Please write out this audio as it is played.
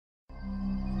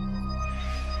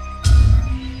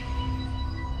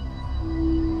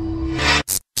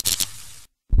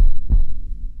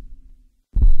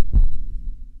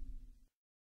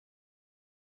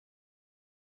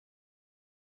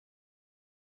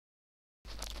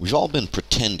We've all been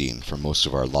pretending for most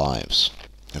of our lives,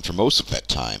 and for most of that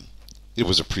time, it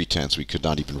was a pretense we could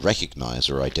not even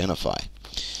recognize or identify.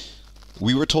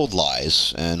 We were told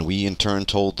lies, and we in turn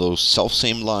told those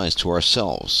self-same lies to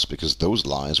ourselves, because those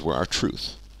lies were our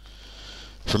truth.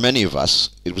 For many of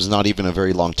us, it was not even a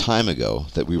very long time ago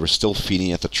that we were still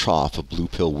feeding at the trough of blue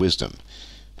pill wisdom,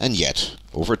 and yet,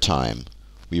 over time,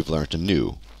 we have learned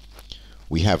anew.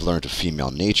 We have learned of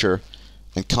female nature,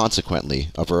 and consequently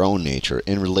of our own nature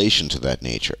in relation to that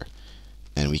nature,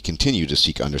 and we continue to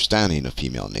seek understanding of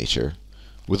female nature,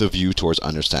 with a view towards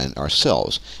understanding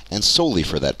ourselves, and solely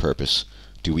for that purpose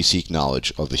do we seek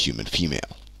knowledge of the human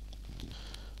female.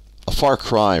 A far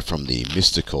cry from the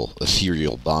mystical,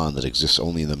 ethereal bond that exists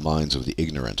only in the minds of the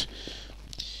ignorant,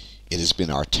 it has been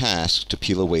our task to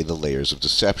peel away the layers of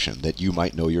deception that you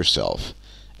might know yourself,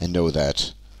 and know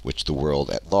that which the world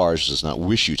at large does not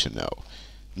wish you to know,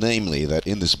 namely that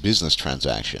in this business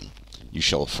transaction you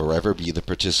shall forever be the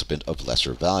participant of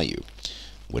lesser value.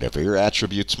 Whatever your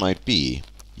attributes might be,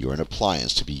 you are an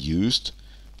appliance to be used,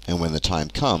 and when the time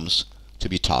comes, to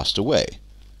be tossed away,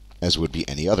 as would be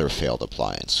any other failed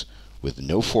appliance. With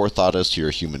no forethought as to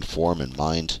your human form and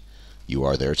mind, you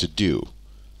are there to do.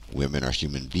 Women are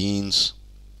human beings,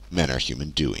 men are human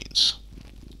doings.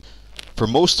 For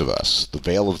most of us, the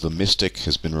veil of the mystic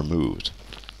has been removed.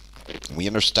 We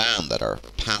understand that our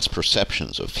past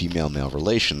perceptions of female-male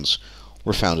relations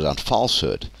were founded on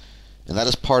falsehood, and that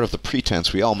is part of the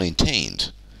pretense we all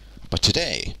maintained. But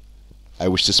today, I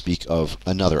wish to speak of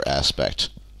another aspect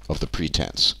of the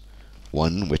pretense,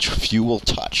 one which few will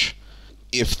touch.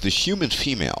 If the human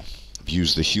female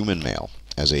views the human male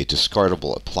as a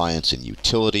discardable appliance in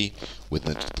utility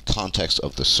within the context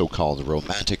of the so-called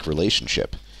romantic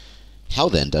relationship, how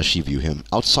then does she view him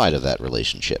outside of that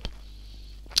relationship?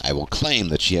 I will claim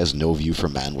that she has no view for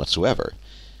man whatsoever.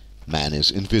 Man is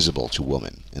invisible to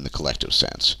woman in the collective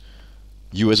sense.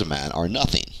 You as a man are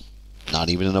nothing, not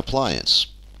even an appliance.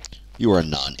 You are a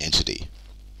non-entity.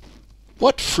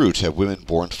 What fruit have women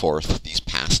borne forth these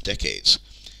past decades?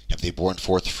 Have they borne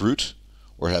forth fruit,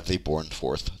 or have they borne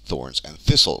forth thorns and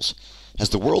thistles? Has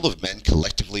the world of men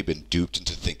collectively been duped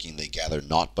into thinking they gather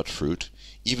naught but fruit,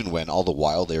 even when all the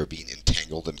while they are being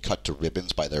entangled and cut to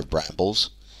ribbons by their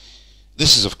brambles?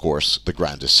 This is, of course, the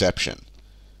grand deception,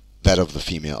 that of the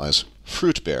female as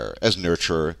fruit-bearer, as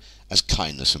nurturer, as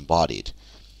kindness embodied.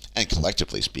 And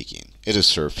collectively speaking, it has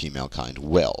served female kind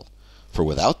well, for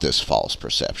without this false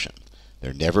perception,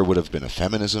 there never would have been a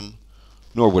feminism,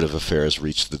 nor would have affairs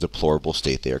reached the deplorable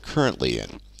state they are currently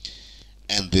in.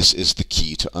 And this is the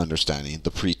key to understanding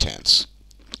the pretense.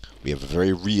 We have a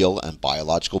very real and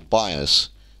biological bias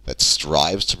that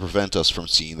strives to prevent us from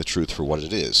seeing the truth for what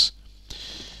it is.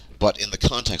 But in the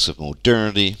context of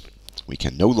modernity, we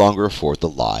can no longer afford the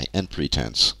lie and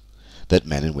pretense that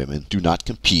men and women do not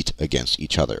compete against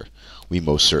each other. We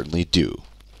most certainly do.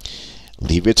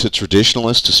 Leave it to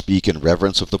traditionalists to speak in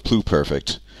reverence of the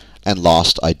pluperfect, and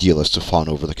lost idealists to fawn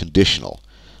over the conditional.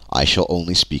 I shall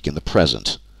only speak in the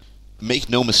present. Make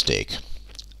no mistake,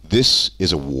 this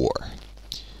is a war.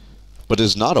 But it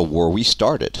is not a war we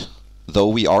started, though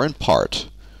we are in part,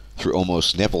 through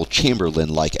almost Neville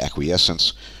Chamberlain-like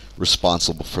acquiescence,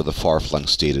 responsible for the far-flung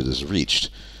state it has reached.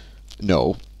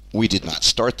 No, we did not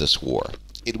start this war.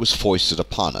 It was foisted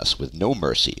upon us with no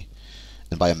mercy,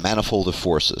 and by a manifold of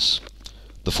forces.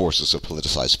 The forces of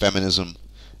politicized feminism,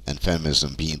 and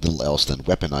feminism being little else than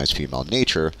weaponized female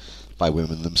nature, by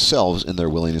women themselves in their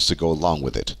willingness to go along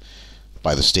with it,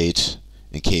 by the state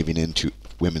in caving in to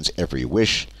women's every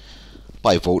wish,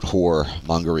 by vote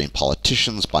whore-mongering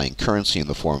politicians buying currency in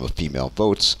the form of female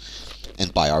votes,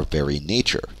 and by our very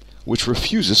nature, which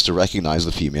refuses to recognize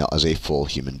the female as a full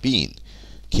human being,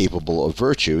 capable of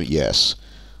virtue, yes,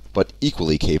 but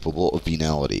equally capable of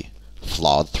venality,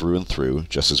 flawed through and through,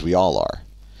 just as we all are.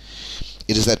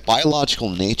 It is that biological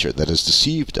nature that has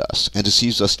deceived us, and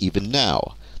deceives us even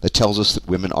now, that tells us that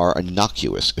women are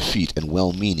innocuous, effete, and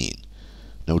well-meaning.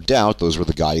 No doubt those were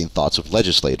the guiding thoughts of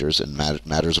legislators in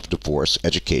matters of divorce,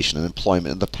 education, and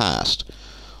employment in the past,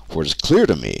 for it is clear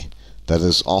to me that it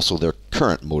is also their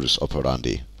current modus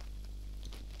operandi.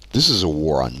 This is a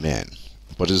war on men,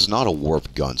 but it is not a war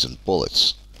of guns and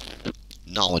bullets.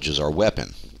 Knowledge is our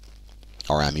weapon.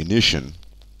 Our ammunition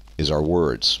is our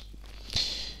words.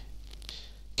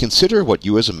 Consider what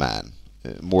you as a man,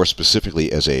 more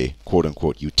specifically as a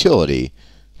quote-unquote utility,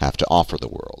 have to offer the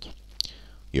world.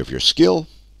 You have your skill,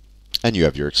 and you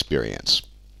have your experience.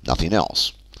 Nothing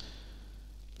else.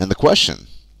 And the question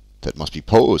that must be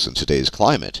posed in today's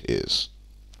climate is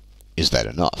that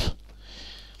enough?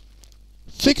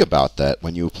 Think about that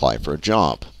when you apply for a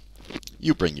job.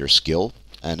 You bring your skill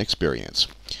and experience.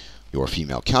 Your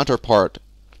female counterpart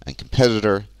and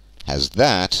competitor has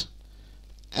that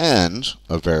and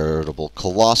a veritable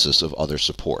colossus of other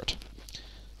support.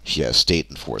 She has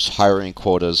state-enforced hiring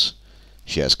quotas,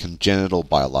 she has congenital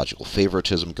biological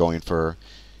favoritism going for her,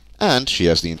 and she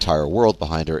has the entire world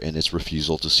behind her in its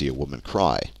refusal to see a woman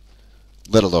cry,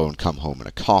 let alone come home in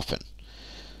a coffin.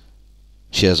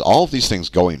 She has all of these things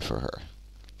going for her,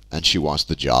 and she wants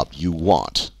the job you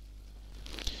want.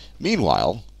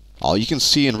 Meanwhile, all you can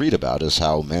see and read about is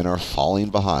how men are falling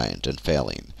behind and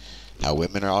failing, how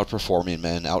women are outperforming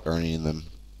men, out-earning them.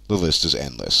 The list is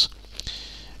endless.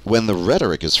 When the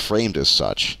rhetoric is framed as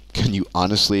such, can you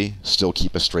honestly still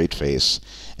keep a straight face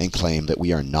and claim that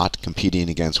we are not competing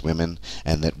against women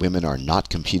and that women are not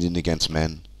competing against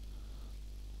men?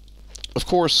 Of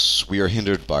course, we are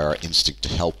hindered by our instinct to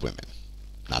help women,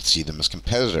 not see them as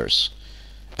competitors.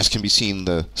 As can be seen,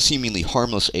 the seemingly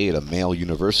harmless aid a male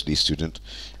university student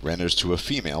renders to a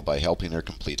female by helping her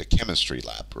complete a chemistry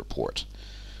lab report.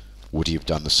 Would he have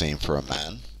done the same for a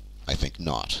man? I think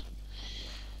not.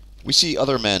 We see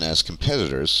other men as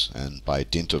competitors, and by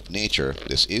dint of nature,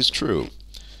 this is true.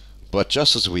 But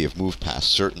just as we have moved past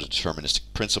certain deterministic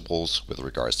principles with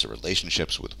regards to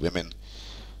relationships with women,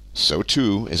 so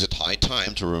too is it high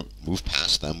time to move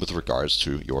past them with regards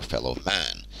to your fellow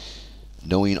man.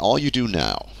 Knowing all you do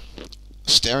now,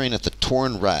 staring at the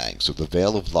torn rags of the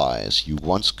veil of lies you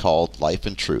once called life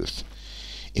and truth,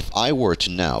 if I were to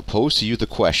now pose to you the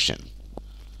question,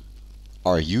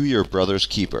 are you your brother's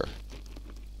keeper?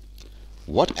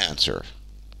 What answer,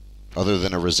 other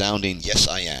than a resounding yes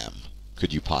I am,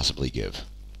 could you possibly give?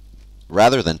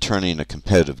 Rather than turning a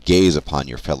competitive gaze upon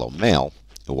your fellow male,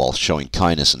 while showing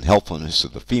kindness and helpfulness to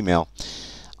the female,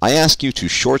 I ask you to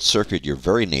short-circuit your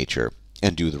very nature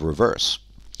and do the reverse,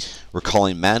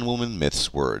 recalling man-woman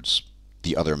myths' words,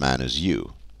 the other man is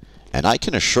you, and I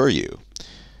can assure you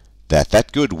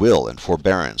that goodwill and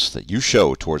forbearance that you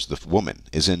show towards the woman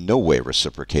is in no way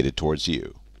reciprocated towards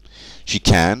you. She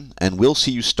can and will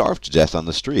see you starve to death on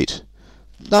the street,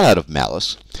 not out of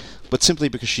malice, but simply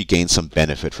because she gains some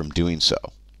benefit from doing so.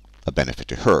 A benefit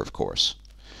to her, of course.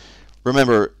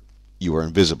 Remember, you are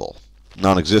invisible,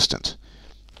 non-existent.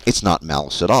 It's not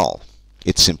malice at all.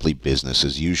 It's simply business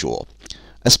as usual.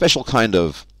 A special kind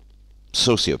of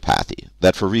sociopathy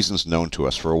that, for reasons known to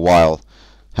us for a while,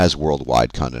 has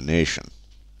worldwide condemnation.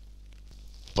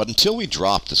 But until we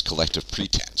drop this collective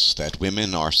pretense that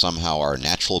women are somehow our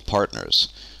natural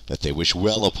partners, that they wish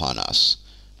well upon us,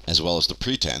 as well as the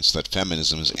pretense that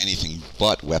feminism is anything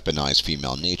but weaponized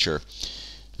female nature,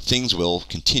 things will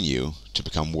continue to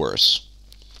become worse.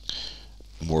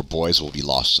 More boys will be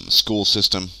lost in the school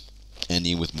system,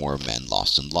 ending with more men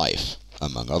lost in life,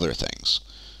 among other things.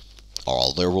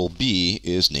 All there will be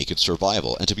is naked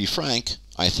survival, and to be frank,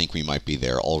 I think we might be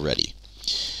there already.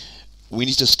 We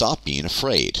need to stop being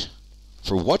afraid,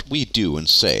 for what we do and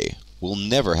say will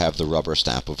never have the rubber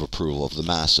stamp of approval of the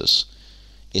masses.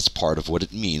 It's part of what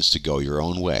it means to go your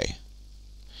own way.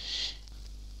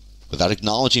 Without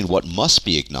acknowledging what must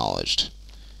be acknowledged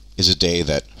is a day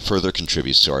that further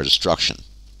contributes to our destruction.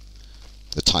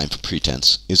 The time for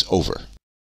pretense is over.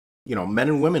 You know, men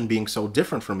and women being so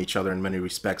different from each other in many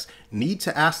respects need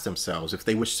to ask themselves, if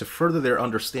they wish to further their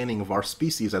understanding of our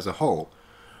species as a whole,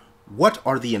 what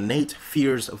are the innate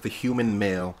fears of the human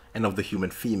male and of the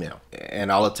human female?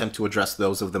 And I'll attempt to address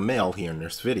those of the male here in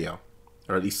this video,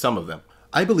 or at least some of them.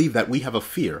 I believe that we have a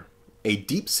fear, a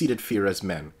deep-seated fear as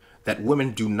men, that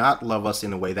women do not love us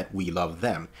in a way that we love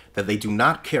them, that they do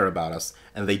not care about us,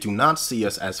 and they do not see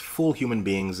us as full human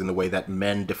beings in the way that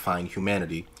men define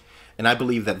humanity. And I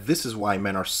believe that this is why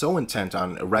men are so intent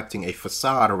on erecting a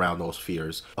facade around those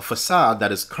fears, a facade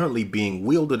that is currently being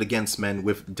wielded against men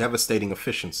with devastating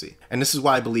efficiency. And this is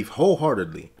why I believe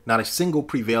wholeheartedly not a single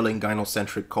prevailing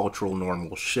gynocentric cultural norm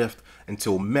will shift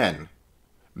until men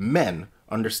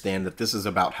understand that this is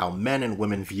about how men and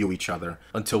women view each other,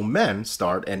 until men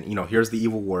start, and here's the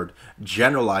evil word,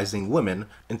 generalizing women,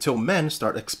 until men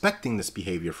start expecting this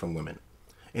behavior from women,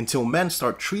 until men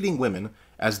start treating women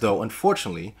as though,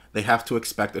 unfortunately, they have to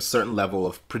expect a certain level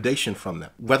of predation from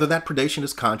them, whether that predation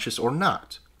is conscious or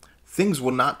not. Things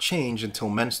will not change until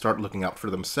men start looking out for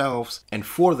themselves, and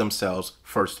for themselves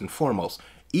first and foremost,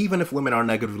 even if women are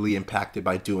negatively impacted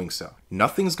by doing so.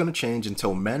 Nothing's going to change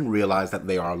until men realize that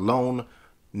they are alone.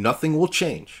 Nothing will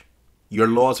change. Your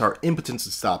laws are impotent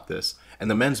to stop this,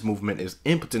 and the men's movement is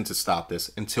impotent to stop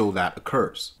this until that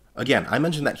occurs. Again, I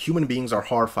mentioned that human beings are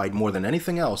horrified more than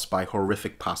anything else by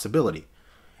horrific possibility.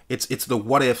 It's the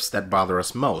what-ifs that bother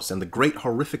us most, and the great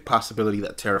horrific possibility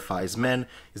that terrifies men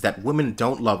is that women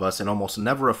don't love us and almost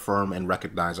never affirm and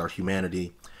recognize our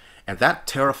humanity. And that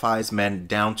terrifies men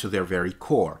down to their very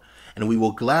core. And we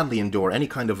will gladly endure any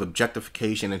kind of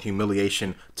objectification and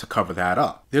humiliation to cover that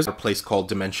up. There's a place called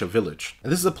Dementia Village.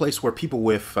 And this is a place where people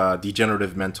with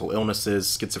degenerative mental illnesses,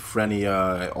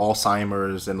 schizophrenia,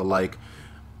 Alzheimer's, and the like,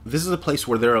 this is a place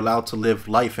where they're allowed to live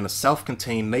life in a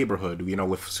self-contained neighborhood, you know,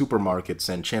 with supermarkets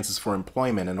and chances for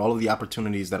employment and all of the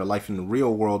opportunities that a life in the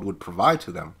real world would provide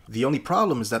to them. The only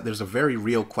problem is that there's a very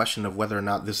real question of whether or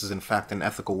not this is in fact an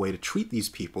ethical way to treat these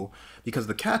people, because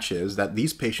the catch is that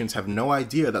these patients have no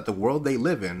idea that the world they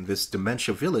live in, this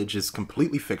dementia village, is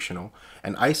completely fictional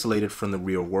and isolated from the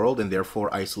real world and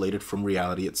therefore isolated from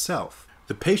reality itself.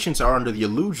 The patients are under the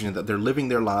illusion that they're living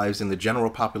their lives in the general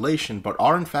population, but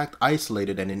are in fact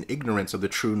isolated and in ignorance of the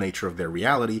true nature of their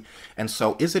reality. And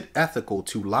so is it ethical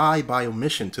to lie by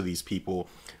omission to these people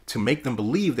to make them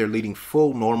believe they're leading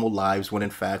full normal lives when in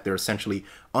fact they're essentially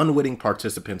unwitting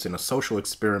participants in a social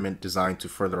experiment designed to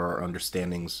further our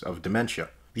understandings of dementia?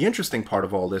 The interesting part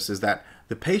of all this is that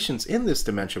the patients in this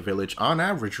dementia village on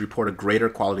average report a greater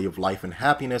quality of life and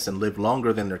happiness and live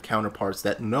longer than their counterparts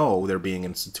that know they're being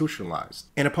institutionalized.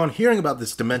 And upon hearing about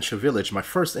this dementia village, my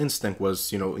first instinct was,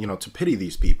 to pity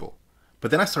these people.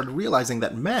 But then I started realizing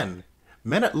that men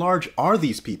at large are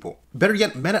these people. Better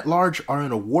yet, men at large are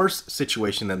in a worse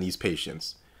situation than these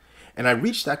patients. And I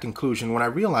reached that conclusion when I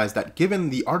realized that given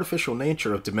the artificial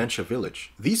nature of Dementia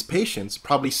Village, these patients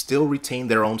probably still retain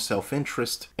their own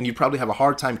self-interest, and you'd probably have a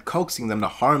hard time coaxing them to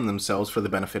harm themselves for the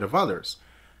benefit of others.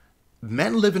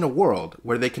 Men live in a world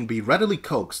where they can be readily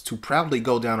coaxed to proudly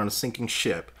go down on a sinking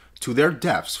ship to their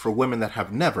deaths for women that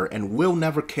have never and will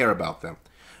never care about them.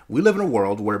 We live in a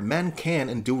world where men can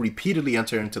and do repeatedly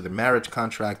enter into the marriage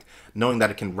contract knowing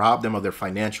that it can rob them of their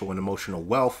financial and emotional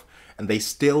wealth, and they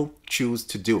still choose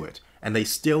to do it. And they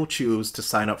still choose to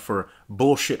sign up for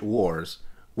bullshit wars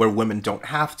where women don't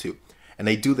have to. And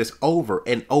they do this over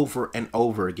and over and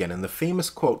over again. And the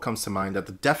famous quote comes to mind that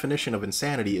the definition of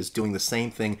insanity is doing the same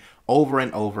thing over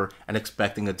and over and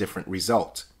expecting a different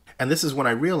result. And this is when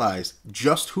I realized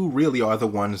just who really are the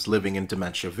ones living in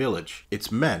Dementia Village.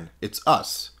 It's men. It's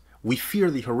us. We fear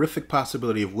the horrific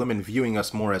possibility of women viewing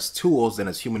us more as tools than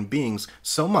as human beings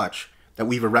so much that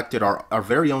we've erected our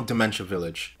very own dementia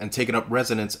village and taken up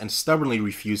residence and stubbornly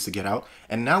refused to get out,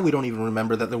 and now we don't even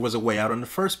remember that there was a way out in the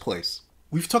first place.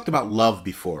 We've talked about love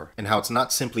before, and how it's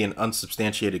not simply an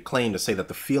unsubstantiated claim to say that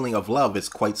the feeling of love is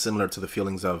quite similar to the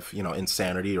feelings of,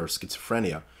 insanity or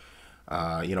schizophrenia.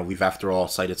 We've after all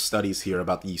cited studies here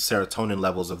about the serotonin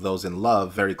levels of those in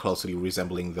love very closely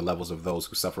resembling the levels of those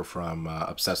who suffer from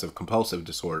obsessive compulsive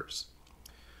disorders.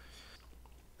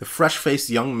 The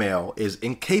fresh-faced young male is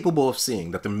incapable of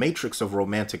seeing that the matrix of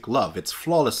romantic love, its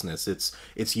flawlessness, its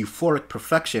euphoric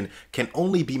perfection, can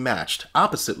only be matched,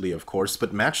 oppositely of course,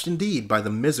 but matched indeed by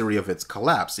the misery of its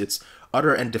collapse, its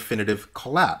utter and definitive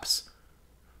collapse.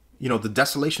 The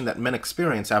desolation that men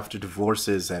experience after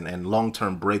divorces and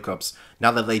long-term breakups, now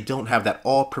that they don't have that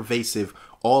all-pervasive,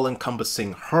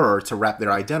 all-encompassing her to wrap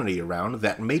their identity around,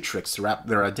 that matrix to wrap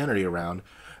their identity around,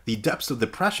 the depths of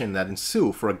depression that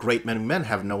ensue for a great many men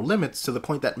have no limits, to the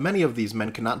point that many of these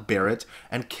men cannot bear it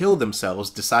and kill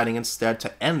themselves, deciding instead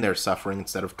to end their suffering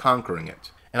instead of conquering it.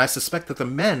 And I suspect that the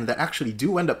men that actually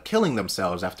do end up killing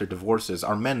themselves after divorces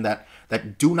are men that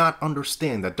do not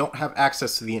understand, that don't have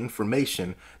access to the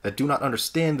information, that do not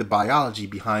understand the biology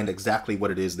behind exactly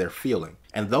what it is they're feeling.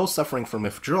 And those suffering from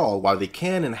withdrawal, while they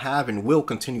can and have and will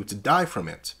continue to die from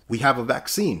it, we have a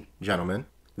vaccine, gentlemen.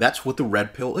 That's what the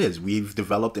red pill is. We've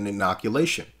developed an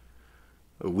inoculation.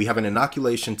 We have an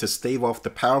inoculation to stave off the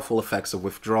powerful effects of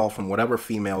withdrawal from whatever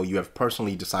female you have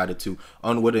personally decided to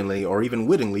unwittingly or even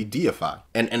wittingly deify.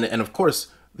 And of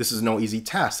course, this is no easy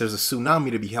task. There's a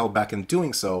tsunami to be held back in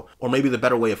doing so, or maybe the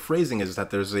better way of phrasing it is that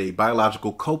there's a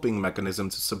biological coping mechanism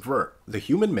to subvert. The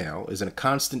human male is in a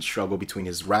constant struggle between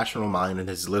his rational mind and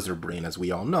his lizard brain, as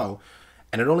we all know,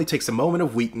 and it only takes a moment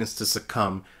of weakness to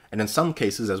succumb. And in some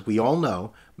cases, as we all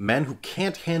know, men who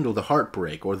can't handle the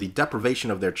heartbreak or the deprivation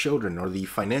of their children or the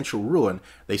financial ruin,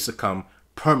 they succumb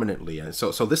permanently. And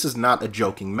so this is not a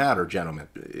joking matter, gentlemen.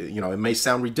 It may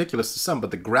sound ridiculous to some,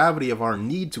 but the gravity of our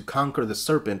need to conquer the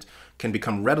serpent can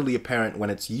become readily apparent when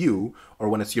it's you, or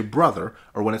when it's your brother,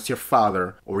 or when it's your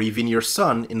father, or even your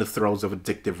son in the throes of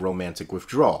addictive romantic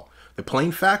withdrawal. The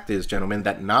plain fact is, gentlemen,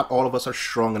 that not all of us are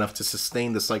strong enough to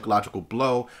sustain the psychological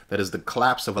blow that is the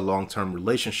collapse of a long-term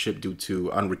relationship due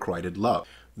to unrequited love.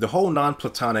 The whole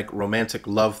non-platonic romantic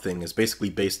love thing is basically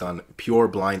based on pure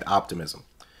blind optimism.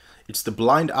 It's the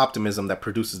blind optimism that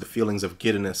produces the feelings of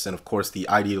giddiness and, of course, the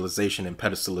idealization and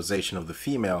pedestalization of the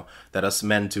female that us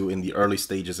men do in the early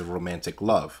stages of romantic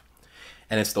love.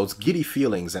 And it's those giddy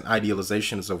feelings and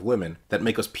idealizations of women that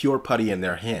make us pure putty in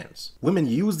their hands. Women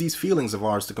use these feelings of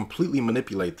ours to completely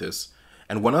manipulate this,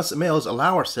 and when us males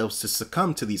allow ourselves to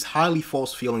succumb to these highly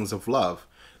false feelings of love,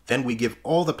 then we give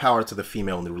all the power to the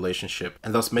female in the relationship,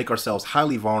 and thus make ourselves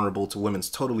highly vulnerable to women's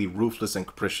totally ruthless and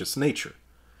capricious nature.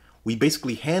 We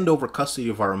basically hand over custody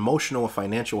of our emotional and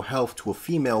financial health to a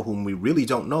female whom we really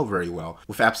don't know very well,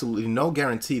 with absolutely no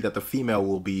guarantee that the female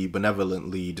will be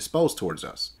benevolently disposed towards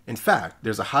us. In fact,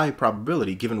 there's a high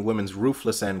probability, given women's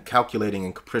ruthless and calculating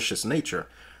and capricious nature,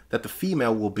 that the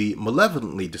female will be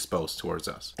malevolently disposed towards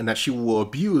us, and that she will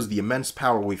abuse the immense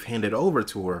power we've handed over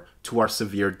to her to our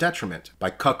severe detriment, by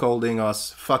cuckolding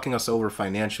us, fucking us over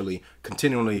financially,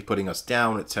 continually putting us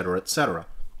down, etc., etc.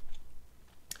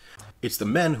 It's the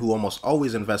men who almost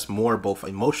always invest more both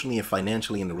emotionally and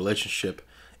financially in the relationship.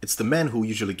 It's the men who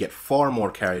usually get far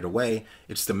more carried away.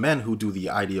 It's the men who do the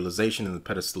idealization and the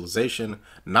pedestalization,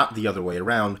 not the other way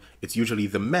around. It's usually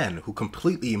the men who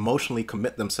completely emotionally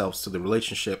commit themselves to the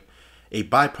relationship, a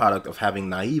byproduct of having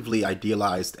naively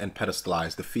idealized and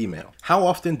pedestalized the female. How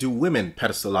often do women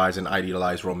pedestalize and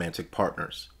idealize romantic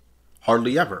partners?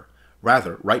 Hardly ever.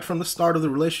 Rather, right from the start of the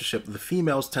relationship, the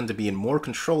females tend to be in more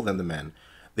control than the men.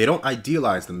 They don't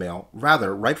idealize the male.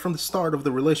 Rather, right from the start of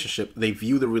the relationship, they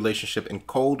view the relationship in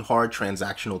cold, hard,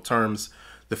 transactional terms.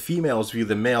 The females view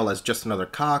the male as just another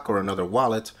cock or another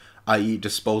wallet, i.e.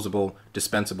 disposable,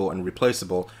 dispensable, and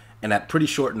replaceable, and at pretty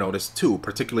short notice too,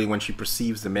 particularly when she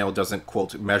perceives the male doesn't,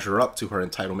 quote, measure up to her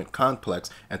entitlement complex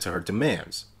and to her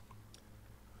demands.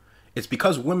 It's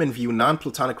because women view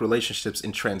non-platonic relationships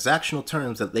in transactional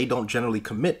terms that they don't generally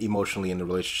commit emotionally in the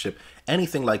relationship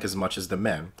anything like as much as the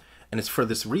men. And it's for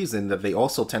this reason that they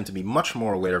also tend to be much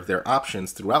more aware of their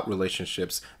options throughout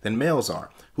relationships than males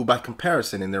are, who by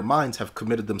comparison in their minds have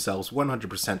committed themselves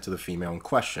 100% to the female in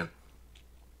question.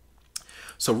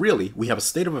 So really, we have a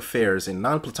state of affairs in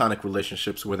non-platonic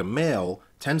relationships where the male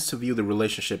tends to view the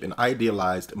relationship in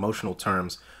idealized emotional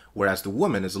terms, whereas the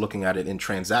woman is looking at it in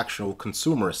transactional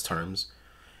consumerist terms,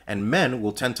 and men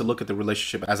will tend to look at the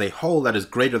relationship as a whole that is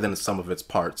greater than the sum of its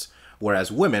parts, whereas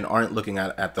women aren't looking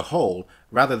at the whole,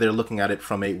 rather they're looking at it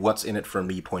from a what's in it for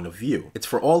me point of view. It's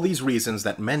for all these reasons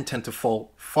that men tend to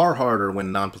fall far harder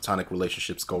when non-platonic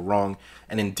relationships go wrong,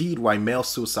 and indeed why male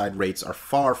suicide rates are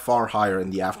far, far higher in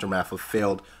the aftermath of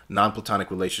failed non-platonic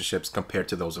relationships compared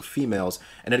to those of females,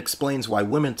 and it explains why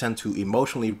women tend to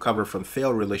emotionally recover from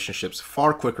failed relationships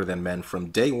far quicker than men from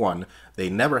day one. They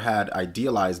never had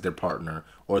idealized their partner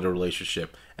or the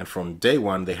relationship, and from day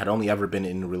one they had only ever been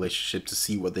in a relationship to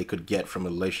see what they could get from a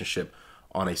relationship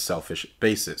on a selfish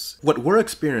basis. What we're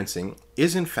experiencing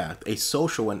is in fact a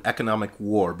social and economic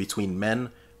war between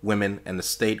men, women, and the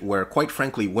state, where quite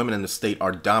frankly women and the state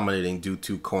are dominating due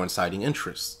to coinciding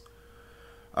interests.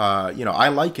 I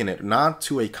liken it not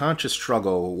to a conscious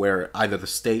struggle where either the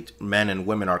state, men, and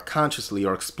women are consciously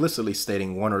or explicitly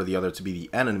stating one or the other to be the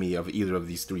enemy of either of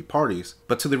these three parties,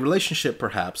 but to the relationship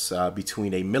perhaps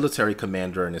between a military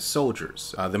commander and his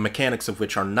soldiers, the mechanics of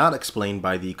which are not explained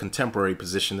by the contemporary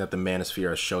position that the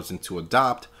manosphere has chosen to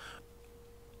adopt.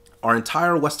 Our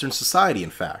entire Western society, in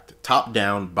fact, top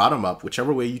down, bottom up,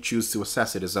 whichever way you choose to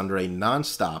assess it, is under a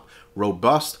non-stop,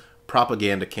 robust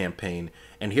propaganda campaign.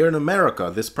 And here in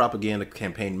America, this propaganda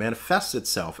campaign manifests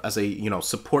itself as a,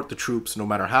 support the troops no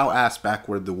matter how ass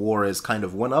backward the war is kind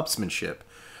of one-upsmanship,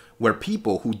 where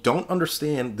people who don't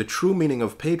understand the true meaning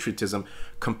of patriotism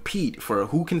compete for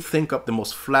who can think up the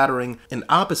most flattering and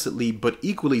oppositely but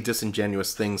equally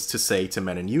disingenuous things to say to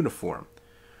men in uniform.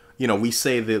 We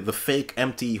say the fake,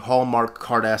 empty, Hallmark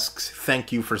card-esque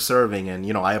thank you for serving,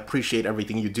 and, I appreciate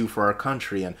everything you do for our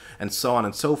country, and so on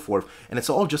and so forth. And it's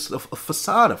all just a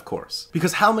facade, of course.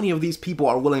 Because how many of these people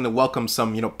are willing to welcome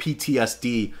some,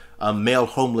 PTSD male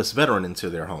homeless veteran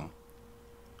into their home?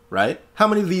 Right? How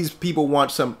many of these people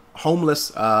want some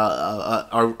homeless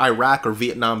Iraq or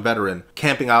Vietnam veteran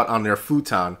camping out on their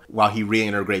futon while he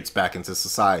reintegrates back into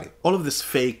society? All of this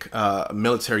fake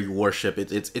military worship,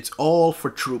 it's all for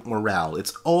troop morale.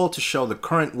 It's all to show the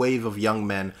current wave of young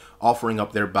men offering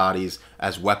up their bodies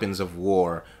as weapons of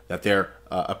war, that they're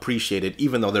appreciated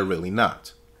even though they're really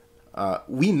not.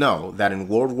 We know that in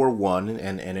World War I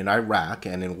and in Iraq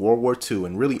and in World War II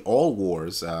and really all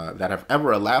wars that have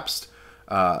ever elapsed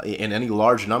in any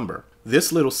large number,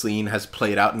 this little scene has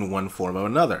played out in one form or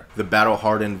another. The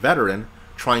battle-hardened veteran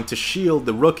trying to shield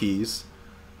the rookies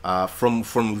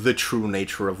from the true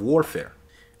nature of warfare.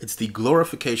 It's the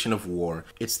glorification of war.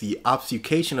 It's the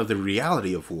obfuscation of the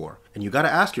reality of war. And you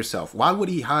gotta ask yourself, why would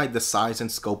he hide the size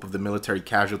and scope of the military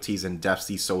casualties and deaths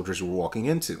these soldiers were walking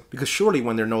into? Because surely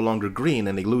when they're no longer green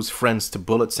and they lose friends to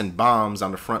bullets and bombs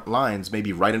on the front lines,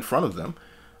 maybe right in front of them,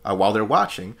 while they're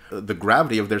watching, the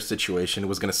gravity of their situation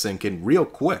was gonna sink in real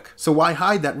quick. So why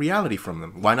hide that reality from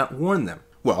them? Why not warn them?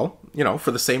 Well, you know, for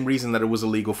the same reason that it was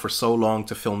illegal for so long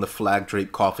to film the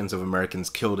flag-draped coffins of Americans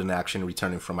killed in action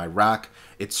returning from Iraq,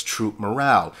 it's troop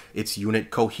morale, it's unit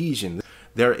cohesion.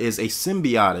 There is a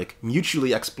symbiotic,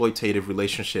 mutually exploitative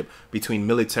relationship between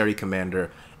military commander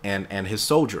and his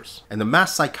soldiers. And the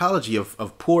mass psychology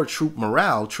of poor troop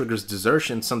morale triggers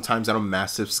desertion sometimes on a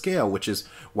massive scale, which is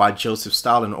why Joseph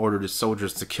Stalin ordered his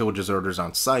soldiers to kill deserters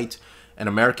on sight. And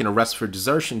American arrests for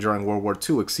desertion during World War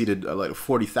II exceeded like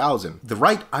 40,000. The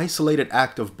right isolated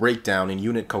act of breakdown in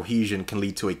unit cohesion can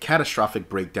lead to a catastrophic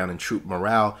breakdown in troop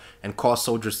morale and cause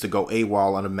soldiers to go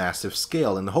AWOL on a massive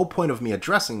scale. And the whole point of me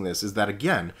addressing this is that,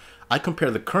 again, I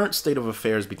compare the current state of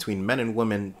affairs between men and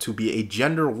women to be a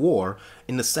gender war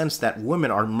in the sense that women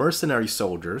are mercenary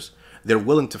soldiers. They're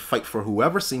willing to fight for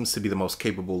whoever seems to be the most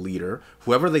capable leader,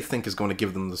 whoever they think is going to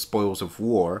give them the spoils of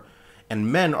war. And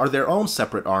men are their own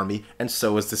separate army, and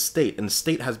so is the state. And the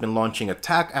state has been launching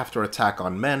attack after attack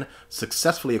on men,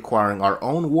 successfully acquiring our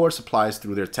own war supplies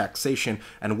through their taxation,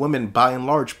 and women, by and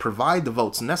large, provide the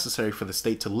votes necessary for the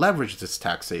state to leverage this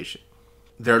taxation.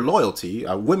 Their loyalty,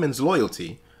 women's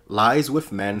loyalty, lies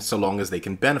with men so long as they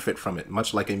can benefit from it,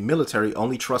 much like a military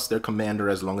only trusts their commander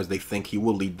as long as they think he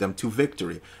will lead them to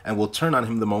victory, and will turn on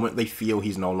him the moment they feel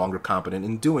he's no longer competent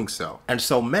in doing so. And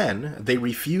so men, they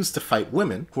refuse to fight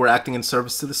women who are acting in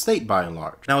service to the state by and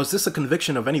large. Now, is this a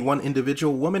conviction of any one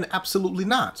individual woman? Absolutely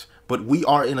not. But we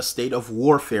are in a state of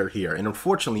warfare here, and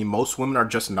unfortunately most women are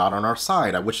just not on our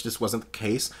side. I wish this wasn't the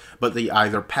case, but they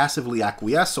either passively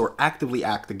acquiesce or actively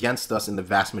act against us in the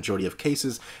vast majority of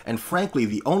cases, and frankly,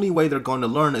 the only way they're going to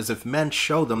learn is if men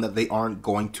show them that they aren't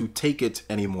going to take it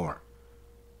anymore.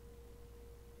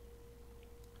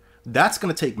 That's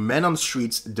going to take men on the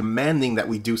streets demanding that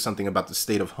we do something about the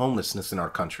state of homelessness in our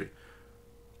country.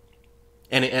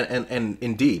 And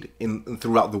indeed,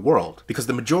 throughout the world. Because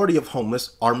the majority of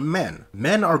homeless are men.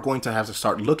 Men are going to have to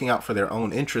start looking out for their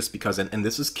own interests because, and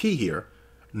this is key here,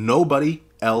 nobody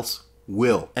else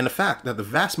will. And the fact that the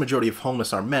vast majority of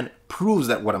homeless are men proves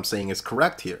that what I'm saying is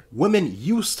correct here. Women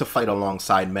used to fight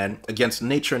alongside men against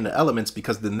nature and the elements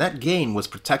because the net gain was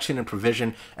protection and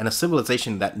provision and a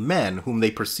civilization that men, whom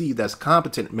they perceived as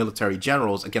competent military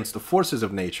generals against the forces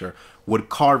of nature, would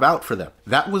carve out for them.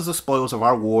 That was the spoils of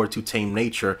our war to tame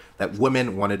nature that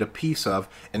women wanted a piece of,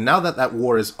 and now that that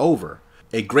war is over,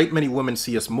 a great many women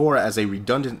see us more as a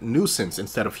redundant nuisance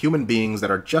instead of human beings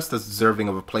that are just as deserving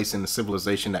of a place in the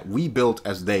civilization that we built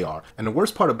as they are. And the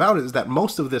worst part about it is that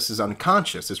most of this is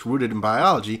unconscious, it's rooted in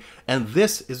biology, and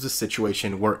this is the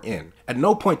situation we're in. At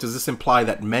no point does this imply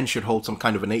that men should hold some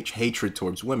kind of innate hatred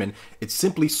towards women. It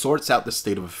simply sorts out the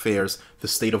state of affairs, the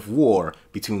state of war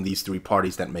between these three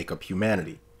parties that make up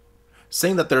humanity.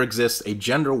 Saying that there exists a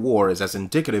gender war is as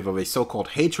indicative of a so-called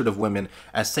hatred of women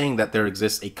as saying that there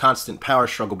exists a constant power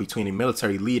struggle between a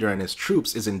military leader and his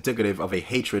troops is indicative of a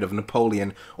hatred of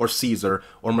Napoleon or Caesar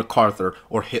or MacArthur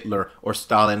or Hitler or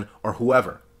Stalin or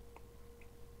whoever.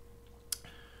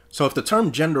 So if the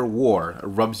term gender war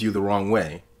rubs you the wrong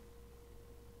way,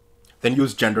 then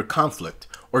use gender conflict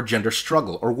or gender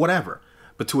struggle or whatever.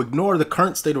 But to ignore the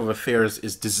current state of affairs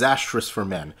is disastrous for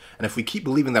men, and if we keep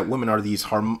believing that women are these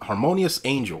harmonious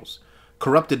angels,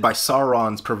 corrupted by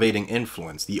Sauron's pervading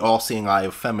influence, the all-seeing eye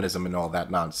of feminism and all that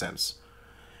nonsense,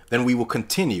 then we will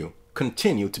continue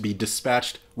to be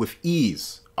dispatched with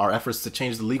ease. Our efforts to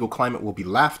change the legal climate will be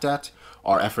laughed at.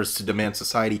 Our efforts to demand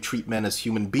society treat men as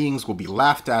human beings will be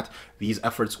laughed at. These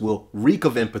efforts will reek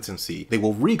of impotency. They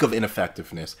will reek of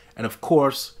ineffectiveness. And of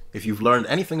course, if you've learned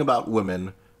anything about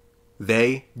women,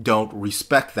 they don't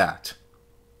respect that.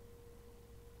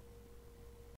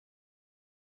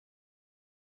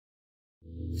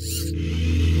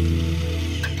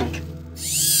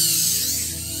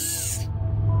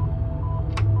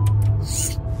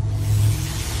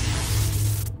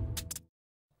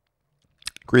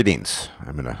 Greetings.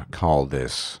 I'm going to call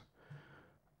this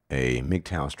a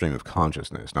MGTOW stream of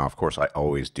consciousness. Now, of course, I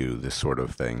always do this sort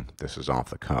of thing. This is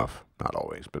off the cuff. Not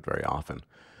always, but very often.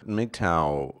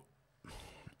 MGTOW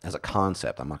as a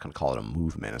concept, I'm not going to call it a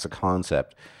movement, as a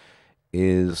concept,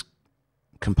 is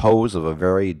composed of a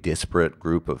very disparate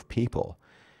group of people.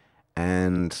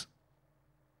 And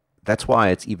that's why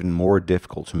it's even more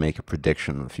difficult to make a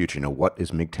prediction in the future. You know, what is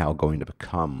MGTOW going to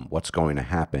become? What's going to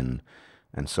happen?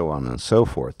 And so on and so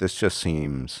forth. This just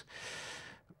seems,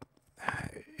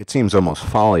 it seems almost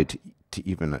folly to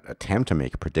even attempt to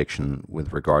make a prediction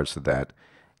with regards to that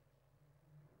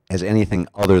as anything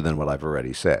other than what I've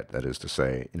already said. That is to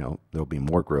say, there'll be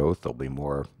more growth, there'll be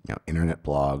more, internet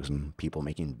blogs and people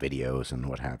making videos and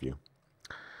what have you.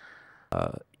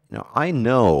 I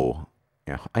know,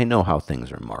 I know how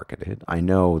things are marketed. I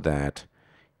know that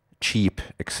cheap,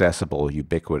 accessible,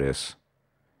 ubiquitous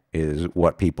is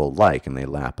what people like and they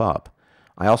lap up.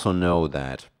 I also know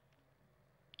that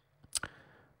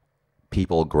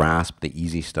people grasp the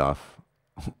easy stuff,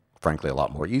 frankly, a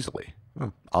lot more easily,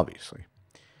 obviously.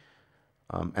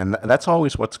 And that's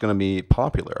always what's going to be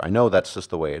popular. I know that's just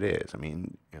the way it is. I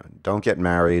mean, don't get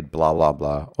married, blah, blah,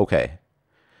 blah. Okay.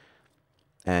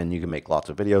 And you can make lots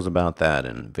of videos about that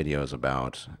and videos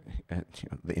about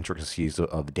the intricacies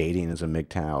of dating as a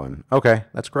MGTOW. And okay,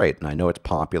 that's great. And I know it's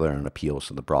popular and appeals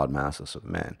to the broad masses of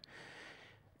men.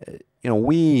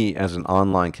 We as an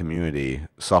online community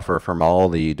suffer from all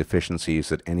the deficiencies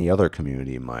that any other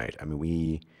community might. I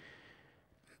mean,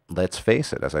 let's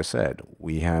face it, as I said,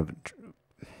 we have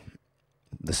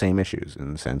the same issues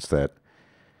in the sense that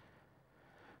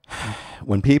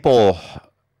when people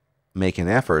make an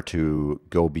effort to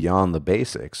go beyond the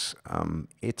basics,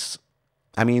 it's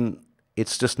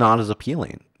just not as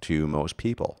appealing to most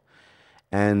people.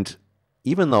 And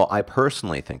even though I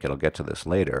personally think, and I'll get to this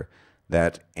later,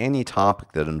 that any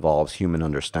topic that involves human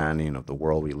understanding of the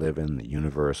world we live in, the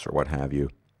universe, or what have you,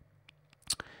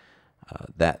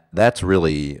 that's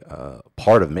really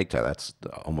part of MGTOW. That's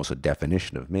almost a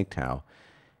definition of MGTOW.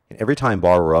 And every time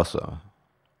Barbarossa,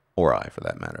 or I for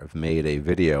that matter, have made a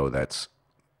video that's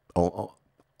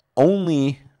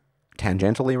only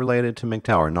tangentially related to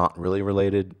MGTOW or not really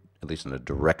related, at least in a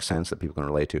direct sense that people can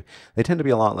relate to, they tend to be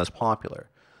a lot less popular.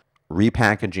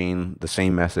 Repackaging the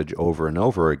same message over and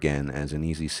over again as an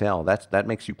easy sell, that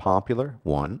makes you popular,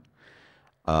 one,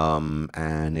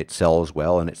 and it sells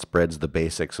well and it spreads the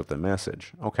basics of the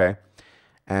message. Okay.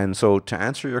 And so to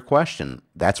answer your question,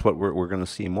 that's what we're going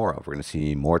to see more of. We're going to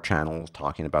see more channels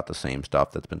talking about the same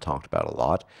stuff that's been talked about a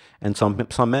lot. And some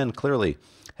men clearly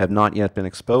have not yet been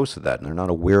exposed to that, and they're not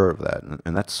aware of that.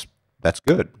 And that's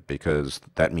good, because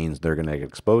that means they're going to get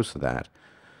exposed to that.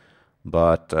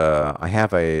 But I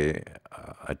have a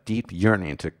deep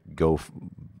yearning to go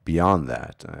beyond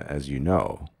that, as you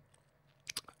know.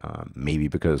 Maybe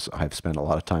because I've spent a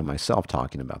lot of time myself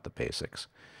talking about the basics.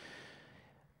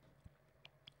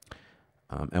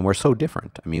 And we're so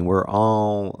different. I mean, we're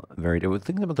all very different.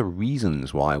 Thinking about the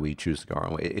reasons why we choose to go our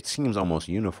own way, it seems almost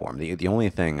uniform. The only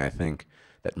thing I think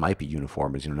that might be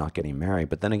uniform is not getting married.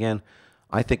 But then again,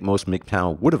 I think most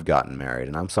MGTOW would have gotten married,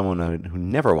 and I'm someone who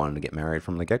never wanted to get married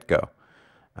from the get-go.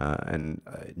 And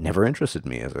it never interested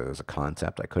me as a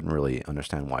concept. I couldn't really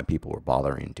understand why people were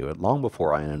bothering to it, long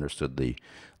before I understood the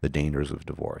dangers of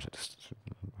divorce.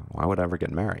 Why would I ever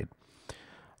get married?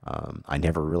 I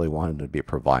never really wanted to be a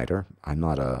provider. I'm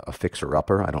not a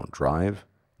fixer-upper. I don't drive.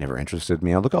 Never interested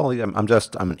me. I'm an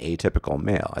atypical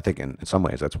male. I think in some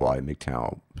ways that's why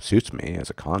MGTOW suits me as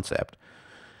a concept.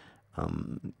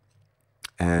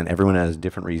 And everyone has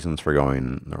different reasons for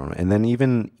going their own. And then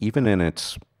even in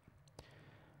its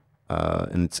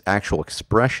actual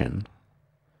expression,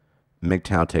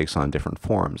 MGTOW takes on different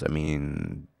forms. I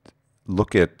mean,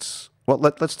 look at, well,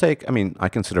 let's take, I mean, I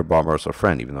consider Barbarossa a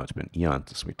friend, even though it's been eons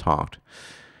since we talked.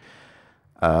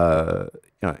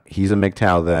 He's a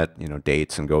MGTOW that,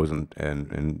 dates and goes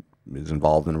and is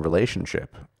involved in a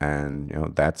relationship. And,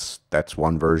 that's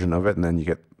one version of it. And then you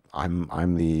get,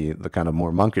 I'm the kind of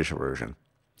more monkish version.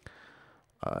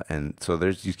 And so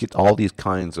you get all these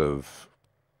kinds of,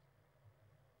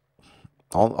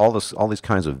 all these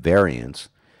kinds of variants.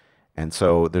 And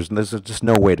so there's just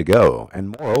no way to go.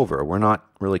 And moreover, we're not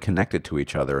really connected to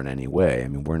each other in any way. I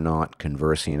mean, we're not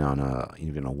conversing on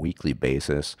even a weekly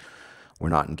basis. We're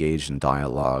not engaged in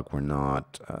dialogue. We're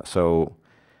not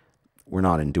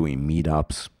in doing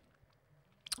meetups.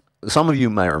 Some of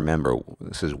you might remember,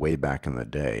 this is way back in the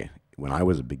day when I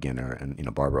was a beginner,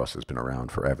 and Barbarossa has been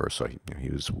around forever, so he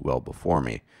was well before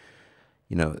me.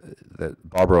 That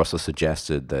Barbarossa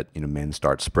suggested that men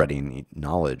start spreading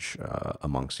knowledge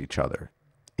amongst each other.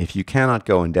 If you cannot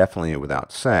go indefinitely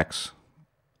without sex,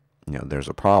 there's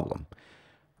a problem.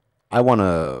 I want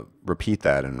to repeat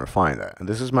that and refine that. And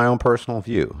this is my own personal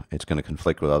view. It's going to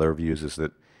conflict with other views. Is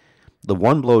that the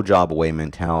one blowjob away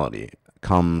mentality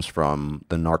comes from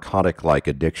the narcotic-like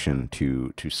addiction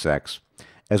to sex,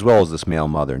 as well as this male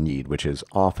mother need, which is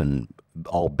often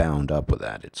all bound up with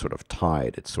that. It's sort of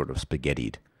tied, it's sort of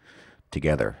spaghettied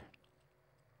together.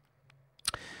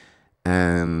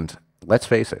 And let's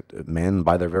face it, men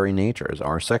by their very natures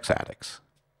are sex addicts.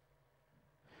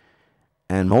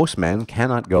 And most men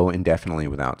cannot go indefinitely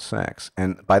without sex.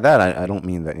 And by that, I don't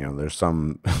mean that, there's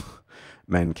some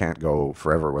men can't go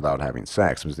forever without having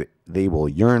sex, because they will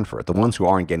yearn for it. The ones who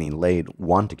aren't getting laid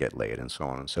want to get laid, and so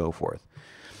on and so forth.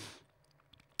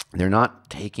 They're not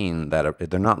taking that,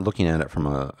 they're not looking at it from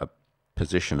a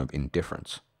position of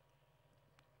indifference.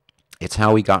 It's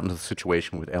how we got into the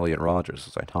situation with Elliot Rodgers,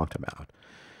 as I talked about.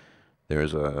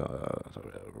 There's a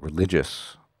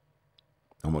religious,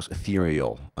 almost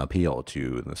ethereal appeal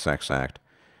to the sex act.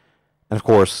 And of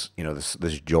course,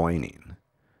 this joining.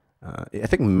 I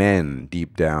think men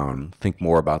deep down think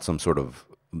more about some sort of,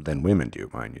 than women do,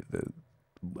 mind you,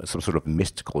 some sort of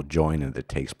mystical joining that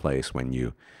takes place when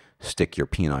you stick your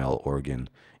penile organ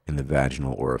in the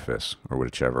vaginal orifice, or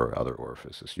whichever other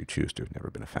orifices you choose to. I've never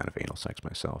been a fan of anal sex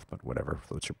myself, but whatever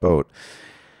floats your boat.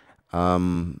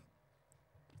 And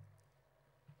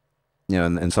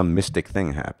some mystic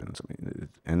thing happens.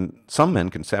 And some men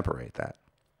can separate that.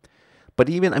 But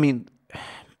even,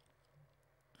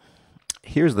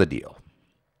 here's the deal.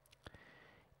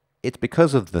 It's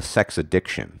because of the sex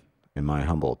addiction, in my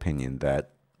humble opinion,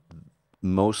 that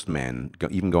most men,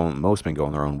 most men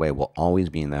going their own way, will always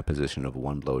be in that position of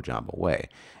one blowjob away.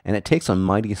 And it takes a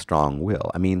mighty strong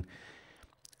will.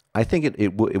 I think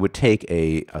it would take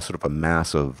a sort of a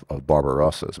mass of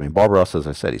Barbarossas. Barbarossa, as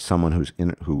I said, he's someone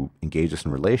who engages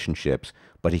in relationships,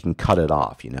 but he can cut it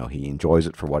off. He enjoys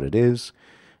it for what it is,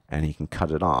 and he can cut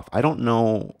it off. I don't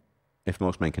know if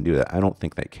most men can do that. I don't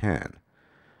think they can.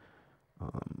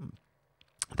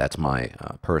 That's my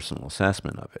personal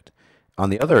assessment of it. On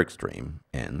the other extreme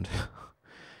end,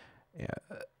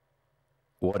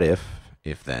 what if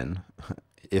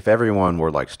everyone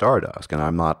were like Stardust, and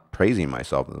I'm not praising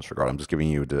myself in this regard, I'm just giving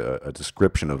you a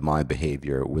description of my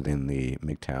behavior within the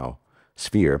MGTOW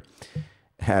sphere,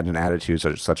 had an attitude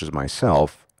such as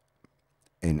myself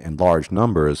in large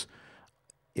numbers,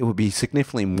 it would be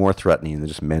significantly more threatening than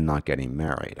just men not getting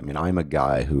married. I'm a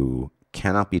guy who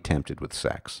cannot be tempted with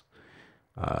sex,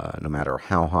 no matter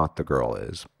how hot the girl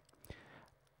is.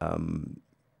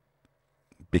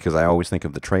 Because I always think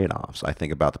of the trade-offs. I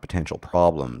think about the potential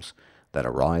problems that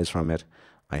arise from it.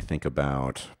 I think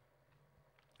about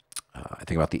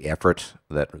the effort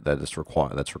that's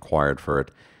required for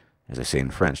it. As I say in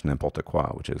French, n'importe quoi,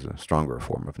 which is a stronger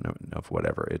form of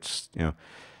whatever.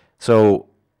 So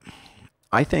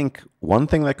I think one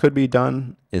thing that could be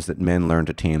done is that men learn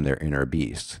to tame their inner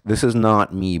beasts. This is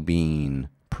not me being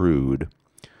prude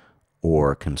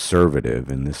or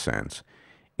conservative in this sense.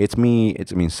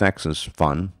 Sex is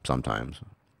fun sometimes.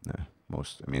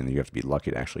 You have to be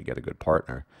lucky to actually get a good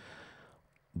partner.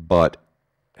 But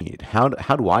how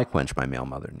do I quench my male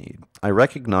mother need? I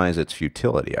recognize its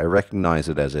futility. I recognize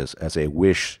it as a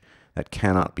wish that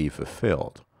cannot be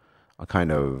fulfilled. A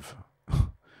kind of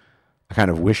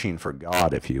wishing for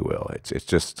God, if you will. It's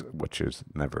just, which is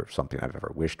never something I've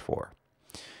ever wished for.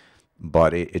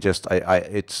 But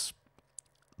it's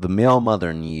the male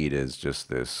mother need is just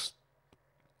this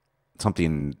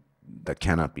something that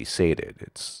cannot be sated.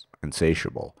 It's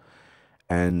insatiable.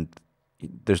 And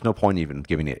there's no point even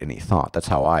giving it any thought. That's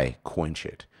how I quench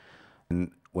it. And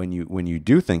when you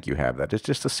do think you have that, it's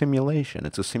just a simulation.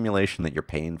 It's a simulation that you're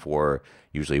paying for,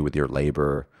 usually with your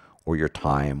labor or your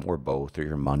time or both, or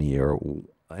your money, or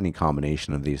any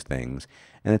combination of these things.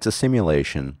 And it's a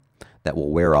simulation that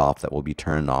will wear off, that will be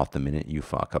turned off the minute you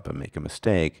fuck up and make a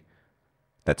mistake.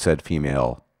 That said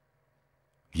female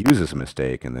uses a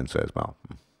mistake and then says, well,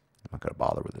 I'm not going to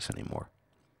bother with this anymore.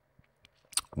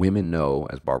 Women know,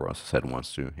 as Barbarossa said,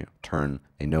 wants to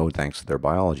they know, thanks to their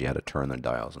biology, how to turn their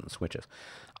dials and the switches.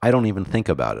 I don't even think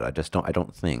about it. I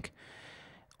don't think.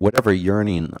 Whatever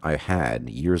yearning I had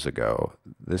years ago,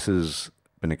 this has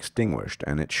been extinguished,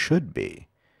 and it should be.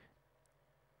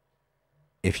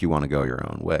 If you want to go your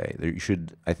own way, you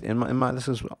should. This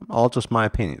is all just my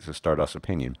opinion. It's a Stardust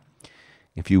opinion.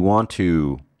 If you want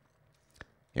to,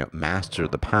 master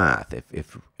the path,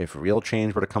 if real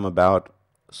change were to come about,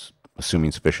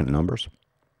 assuming sufficient numbers,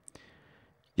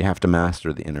 you have to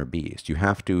master the inner beast. You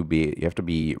have to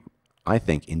be, I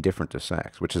think, indifferent to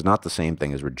sex, which is not the same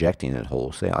thing as rejecting it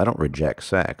wholesale. I don't reject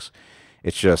sex.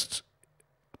 It's just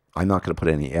I'm not going to put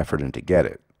any effort in to get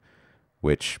it,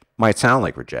 which might sound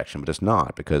like rejection, but it's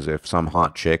not, because if some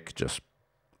hot chick just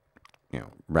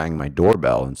rang my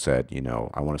doorbell and said,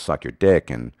 I want to suck your dick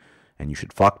and you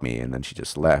should fuck me, and then she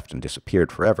just left and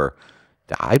disappeared forever,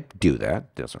 I'd do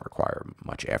that. It doesn't require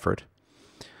much effort,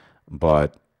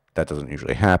 but that doesn't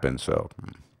usually happen. So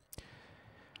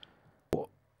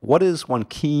what is one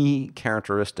key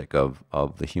characteristic of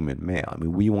the human male?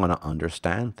 We want to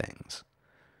understand things.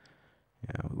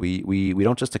 We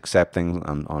don't just accept things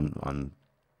on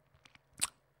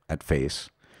at face.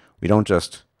 We don't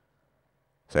just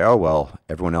say, oh, well,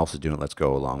 everyone else is doing it, let's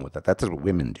go along with that. That's what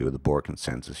women do, the Bohr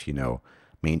consensus,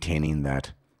 maintaining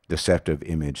that deceptive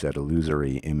image, that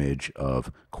illusory image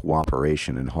of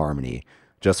cooperation and harmony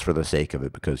just for the sake of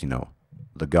it because,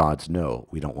 the gods know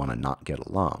we don't want to not get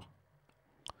along.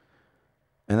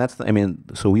 And that's,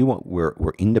 so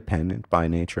we're independent by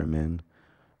nature, men.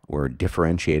 We're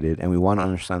differentiated, and we want to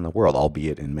understand the world,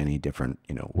 albeit in many different,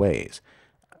 ways.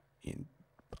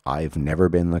 I've never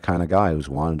been the kind of guy who's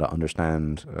wanted to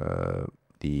understand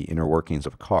the inner workings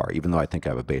of a car, even though I think I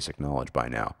have a basic knowledge by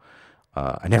now.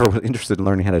 I never was interested in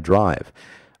learning how to drive,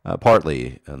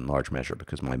 partly in large measure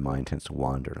because my mind tends to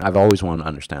wander. And I've always wanted to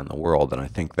understand the world, and I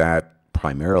think that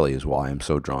primarily is why I'm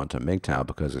so drawn to MGTOW,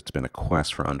 because it's been a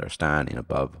quest for understanding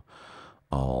above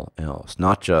all else.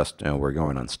 Not just, we're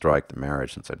going on strike, the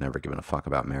marriage, since I've never given a fuck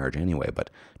about marriage anyway, but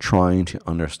trying to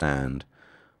understand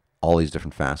all these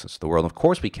different facets of the world. Of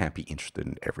course, we can't be interested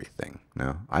in everything.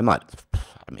 No, I'm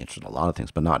interested in a lot of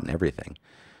things, but not in everything.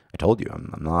 I told you,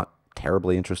 I'm not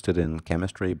terribly interested in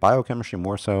chemistry, biochemistry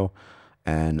more so.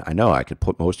 And I know I could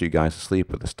put most of you guys to sleep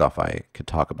with the stuff I could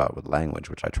talk about with language,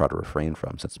 which I try to refrain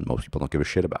from, since most people don't give a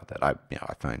shit about that. I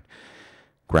find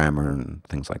grammar and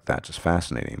things like that just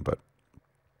fascinating, but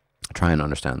trying to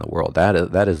understand the world, that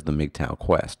is the MGTOW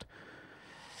quest.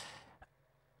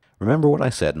 Remember what I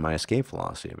said in my escape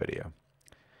philosophy video.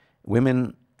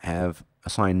 Women have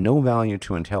assigned no value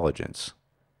to intelligence,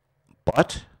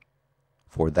 but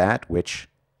for that which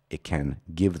it can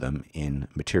give them in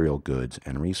material goods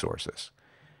and resources.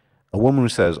 A woman who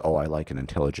says, oh, I like an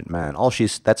intelligent man,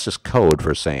 that's just code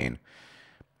for saying,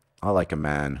 I like a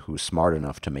man who's smart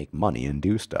enough to make money and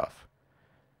do stuff.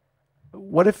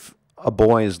 What if a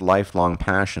boy's lifelong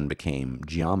passion became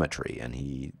geometry and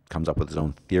he comes up with his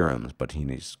own theorems, but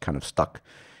he's kind of stuck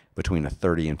between a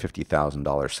 $30,000 and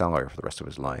 $50,000 salary for the rest of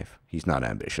his life? He's not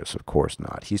ambitious, of course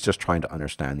not. He's just trying to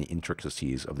understand the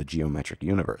intricacies of the geometric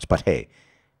universe. But hey,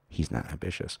 he's not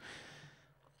ambitious.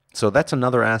 So that's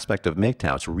another aspect of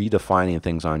MGTOW. It's redefining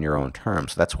things on your own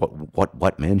terms. That's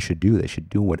what men should do. They should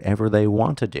do whatever they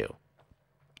want to do.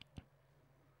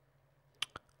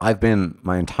 I've been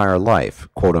my entire life,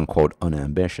 quote unquote,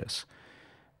 unambitious.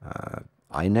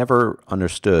 I never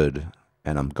understood,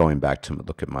 and I'm going back to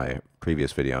look at my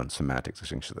previous video on semantics, I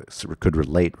think could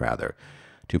relate rather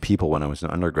to people when I was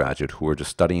an undergraduate who were just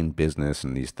studying business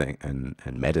and these things and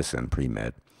medicine,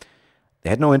 pre-med. They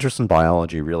had no interest in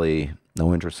biology, really,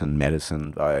 no interest in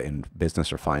medicine, in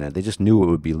business or finance. They just knew it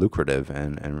would be lucrative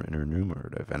and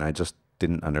remunerative, and I just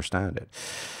didn't understand it.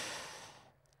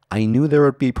 I knew there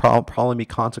would be probably be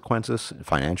consequences,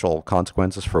 financial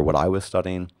consequences for what I was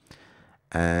studying,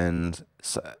 but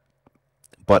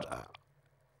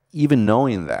even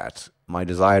knowing that, my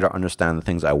desire to understand the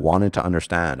things I wanted to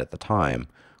understand at the time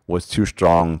was too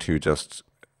strong to just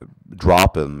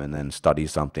drop them and then study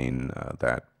something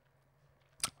that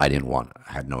I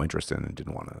had no interest in and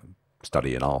didn't want to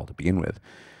study at all to begin with,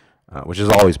 which has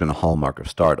always been a hallmark of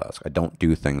Stardust. I don't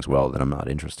do things well that I'm not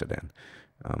interested in.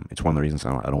 It's one of the reasons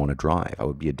I don't want to drive. I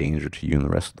would be a danger to you and the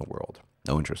rest of the world.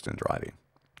 No interest in driving.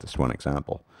 Just one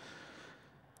example.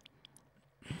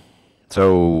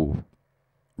 So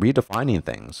redefining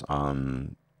things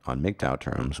on MGTOW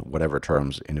terms, whatever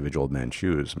terms individual men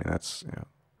choose, that's,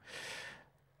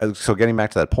 so getting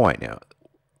back to that point,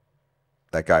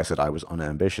 that guy said I was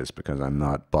unambitious because I'm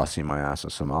not busting my ass in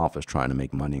some office trying to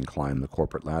make money and climb the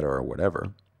corporate ladder or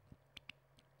whatever.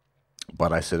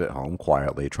 But I sit at home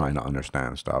quietly trying to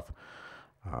understand stuff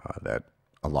that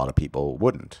a lot of people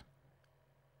wouldn't,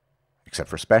 except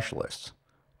for specialists.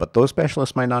 But those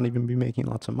specialists might not even be making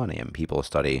lots of money. And people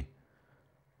study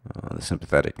the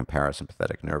sympathetic and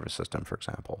parasympathetic nervous system, for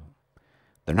example.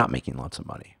 They're not making lots of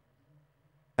money.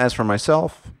 As for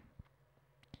myself,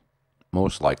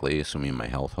 most likely, assuming my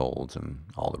health holds and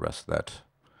all the rest of that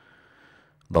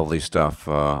lovely stuff,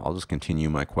 I'll just continue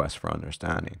my quest for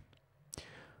understanding.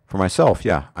 For myself,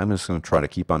 yeah, I'm just going to try to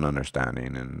keep on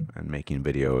understanding and making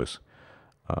videos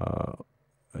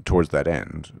towards that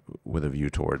end, with a view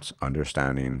towards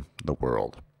understanding the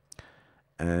world.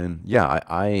 And yeah,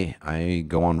 I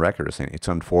go on record as saying it's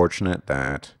unfortunate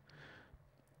that,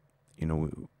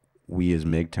 we as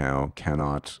MGTOW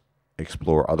cannot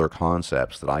explore other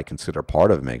concepts that I consider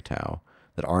part of MGTOW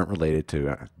that aren't related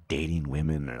to dating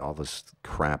women and all this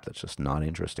crap that's just not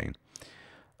interesting.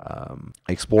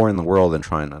 Exploring the world and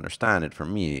trying to understand it, for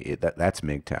me, that's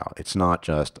MGTOW. It's not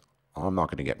just, I'm not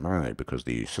going to get married because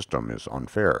the system is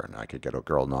unfair and I could get a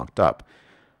girl knocked up.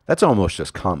 That's almost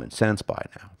just common sense by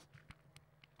now.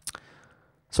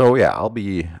 So yeah, I'll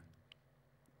be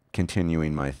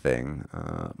continuing my thing.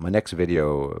 My next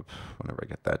video, whenever I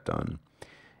get that done,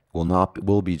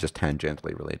 will be just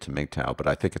tangentially related to MGTOW, but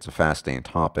I think it's a fascinating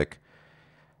topic,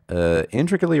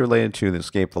 intricately related to the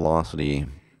escape velocity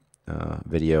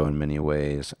video in many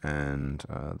ways, and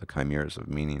the chimeras of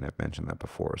meaning. I've mentioned that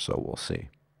before, so we'll see.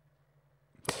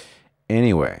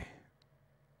 Anyway,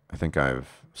 I think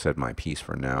I've said my piece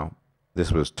for now.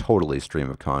 This was totally stream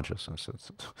of consciousness,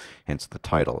 hence the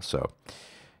title, so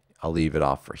I'll leave it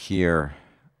off for here.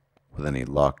 With any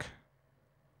luck,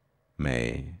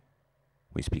 may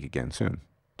we speak again soon.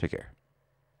 Take care.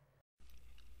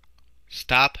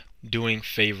 Stop doing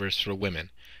favors for women.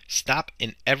 Stop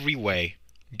in every way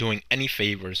doing any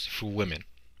favors for women.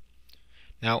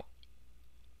 Now,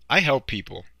 I help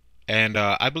people, and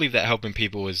I believe that helping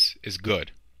people is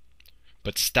good.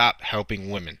 But stop helping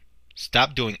women.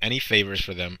 Stop doing any favors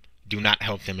for them. Do not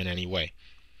help them in any way.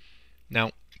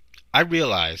 Now, I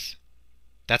realize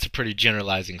that's a pretty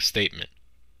generalizing statement.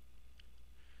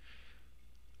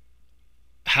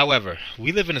 However,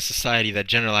 we live in a society that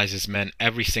generalizes men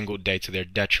every single day to their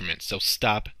detriment, so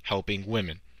stop helping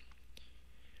women.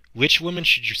 Which women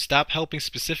should you stop helping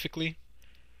specifically?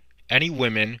 Any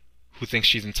women who think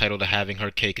she's entitled to having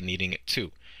her cake and eating it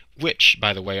too, which,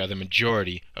 by the way, are the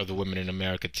majority of the women in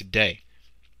America today.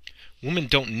 Women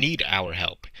don't need our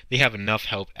help. They have enough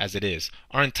help as it is.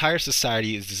 Our entire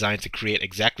society is designed to create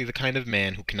exactly the kind of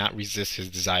man who cannot resist his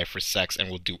desire for sex and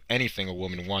will do anything a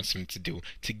woman wants him to do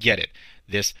to get it.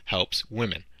 This helps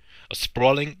women. A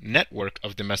sprawling network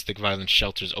of domestic violence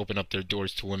shelters open up their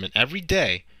doors to women every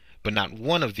day, but not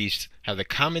one of these have the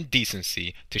common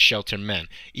decency to shelter men,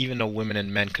 even though women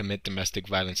and men commit domestic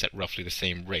violence at roughly the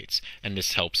same rates, and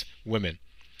this helps women.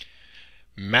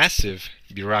 Massive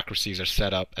bureaucracies are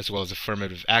set up, as well as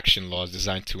affirmative action laws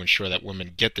designed to ensure that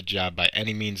women get the job by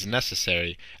any means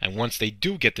necessary, and once they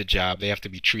do get the job, they have to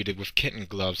be treated with kitten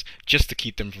gloves just to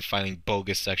keep them from filing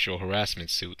bogus sexual harassment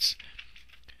suits.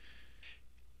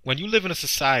 When you live in a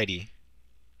society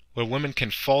where women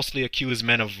can falsely accuse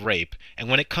men of rape, and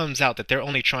when it comes out that they're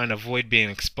only trying to avoid being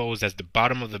exposed as the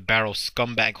bottom-of-the-barrel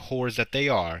scumbag whores that they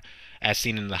are, as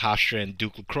seen in the Hofstra and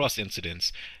Duke Lacrosse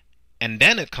incidents, and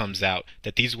then it comes out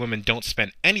that these women don't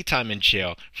spend any time in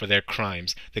jail for their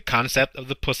crimes, the concept of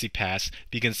the pussy pass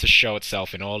begins to show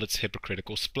itself in all its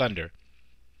hypocritical splendor.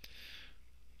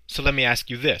 So let me ask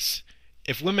you this.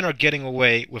 If women are getting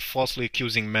away with falsely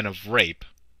accusing men of rape,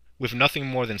 with nothing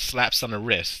more than slaps on the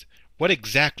wrist, what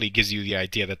exactly gives you the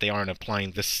idea that they aren't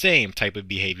applying the same type of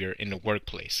behavior in the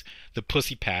workplace? The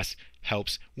pussy pass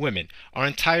helps women. Our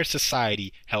entire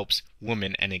society helps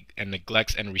women and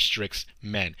neglects and restricts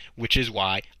men, which is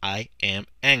why I am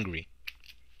angry.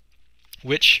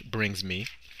 Which brings me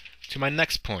to my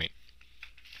next point.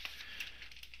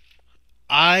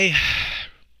 I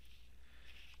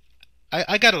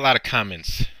got a lot of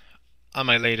comments on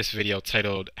my latest video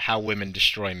titled How Women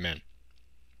Destroy Men.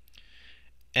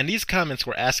 And these comments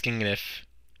were asking if,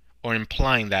 or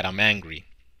implying that I'm angry.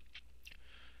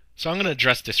 So I'm going to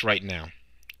address this right now.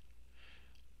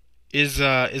 Is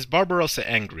Barbarossa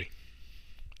angry?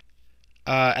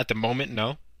 At the moment,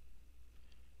 no.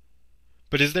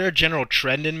 But is there a general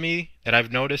trend in me that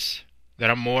I've noticed that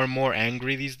I'm more and more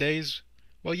angry these days?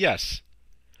 Well, yes.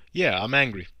 Yeah, I'm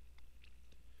angry.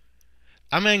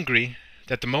 I'm angry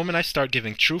that the moment I start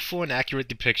giving truthful and accurate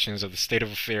depictions of the state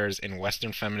of affairs in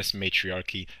Western feminist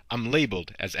matriarchy, I'm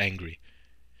labeled as angry.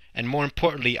 And more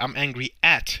importantly, I'm angry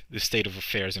at the state of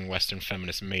affairs in Western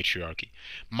feminist matriarchy.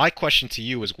 My question to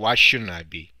you is, why shouldn't I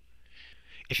be?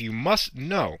 If you must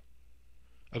know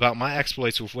about my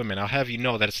exploits with women, I'll have you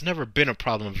know that it's never been a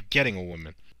problem of getting a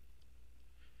woman.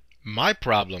 My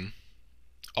problem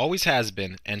always has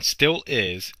been, and still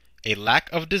is, a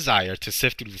lack of desire to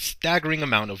sift through the staggering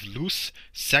amount of loose,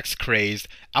 sex-crazed,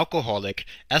 alcoholic,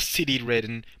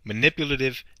 STD-ridden,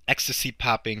 manipulative,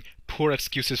 ecstasy-popping, poor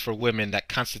excuses for women that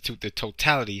constitute the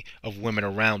totality of women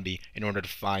around me in order to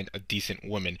find a decent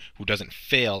woman who doesn't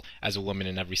fail as a woman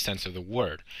in every sense of the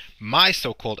word. My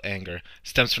so-called anger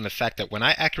stems from the fact that when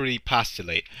I accurately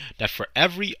postulate that for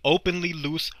every openly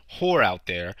loose whore out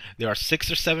there, there are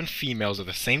 6 or 7 females of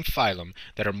the same phylum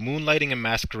that are moonlighting and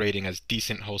masquerading as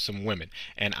decent, wholesome women,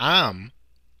 and I'm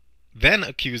then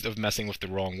accused of messing with the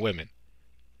wrong women.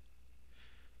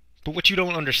 But what you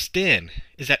don't understand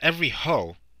is that every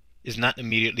hoe is not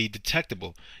immediately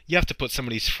detectable. You have to put some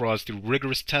of these frauds through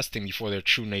rigorous testing before their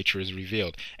true nature is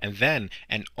revealed. And then,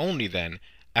 and only then,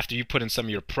 after you put in some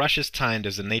of your precious time,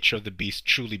 does the nature of the beast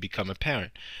truly become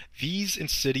apparent. These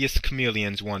insidious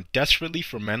chameleons want desperately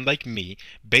for men like me,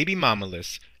 baby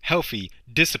mamaless, healthy,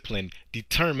 disciplined,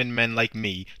 determined men like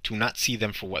me to not see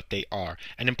them for what they are,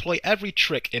 and employ every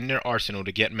trick in their arsenal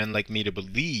to get men like me to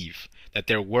believe that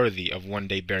they're worthy of one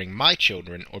day bearing my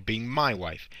children or being my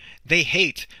wife. They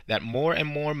hate that more and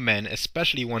more men,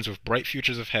 especially ones with bright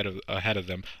futures ahead of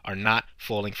them, are not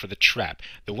falling for the trap.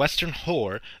 The Western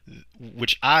whore,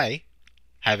 which I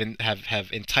have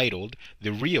entitled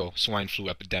the real swine flu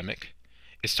epidemic,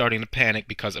 is starting to panic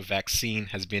because a vaccine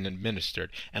has been administered,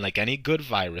 and like any good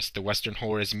virus, the Western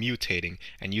whore is mutating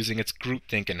and using its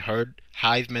groupthink and herd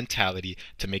hive mentality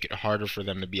to make it harder for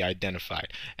them to be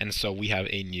identified, and so we have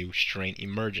a new strain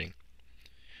emerging.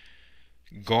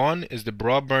 Gone is the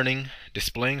bra-burning,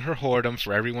 displaying her whoredom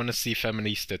for everyone to see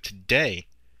feminista. Today,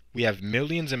 we have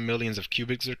millions and millions of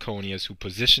cubic zirconias who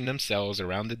position themselves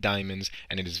around the diamonds,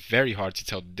 and it is very hard to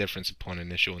tell the difference upon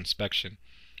initial inspection.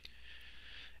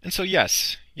 And so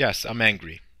yes, I'm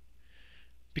angry.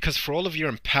 Because for all of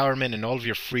your empowerment and all of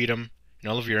your freedom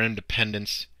and all of your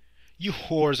independence, you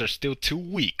whores are still too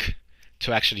weak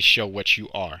to actually show what you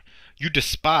are. You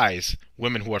despise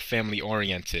women who are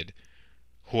family-oriented,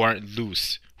 who aren't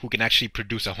loose, who can actually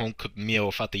produce a home-cooked meal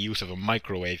without the use of a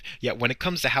microwave. Yet when it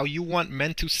comes to how you want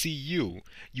men to see you,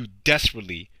 you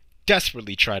desperately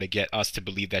try to get us to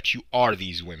believe that you are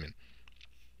these women.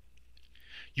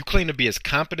 You claim to be as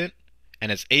competent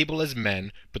and as able as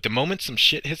men, but the moment some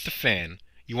shit hits the fan,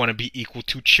 you want to be equal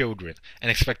to children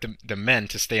and expect the men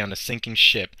to stay on a sinking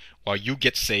ship while you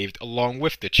get saved along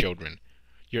with the children.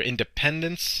 Your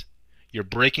independence, your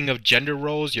breaking of gender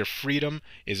roles, your freedom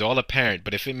is all apparent,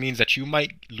 but if it means that you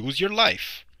might lose your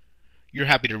life, you're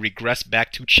happy to regress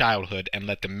back to childhood and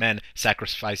let the men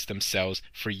sacrifice themselves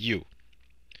for you.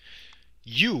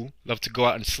 You love to go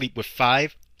out and sleep with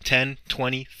 5, 10,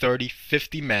 20, 30,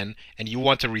 50 men, and you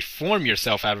want to reform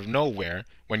yourself out of nowhere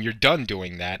when you're done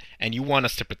doing that, and you want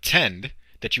us to pretend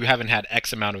that you haven't had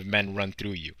X amount of men run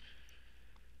through you.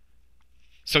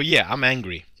 So yeah, I'm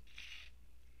angry.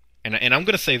 And I'm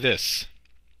going to say this.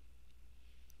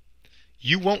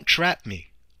 You won't trap me.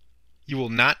 You will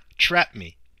not trap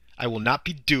me. I will not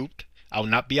be duped. I will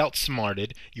not be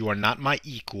outsmarted. You are not my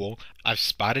equal. I've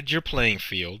spotted your playing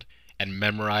field and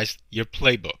memorized your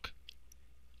playbook.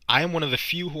 I am one of the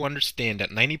few who understand that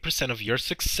 90% of your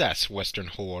success, Western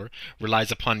whore, relies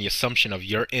upon the assumption of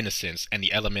your innocence and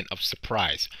the element of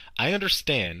surprise. I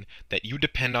understand that you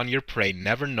depend on your prey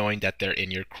never knowing that they're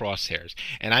in your crosshairs,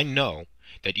 and I know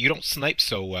that you don't snipe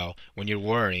so well when you're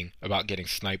worrying about getting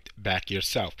sniped back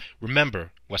yourself.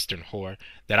 Remember, Western whore,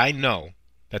 that I know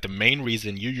that the main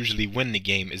reason you usually win the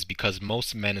game is because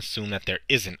most men assume that there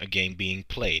isn't a game being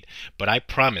played. But I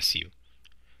promise you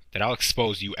that I'll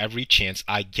expose you every chance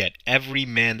I get. Every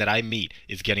man that I meet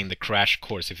is getting the crash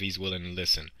course if he's willing to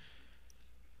listen.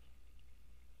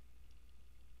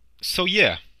 So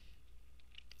yeah,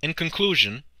 in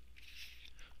conclusion,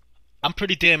 I'm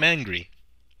pretty damn angry.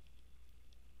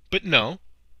 But no,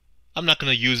 I'm not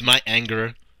going to use my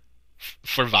anger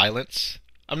for violence.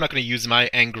 I'm not going to use my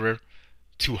anger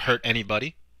to hurt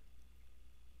anybody.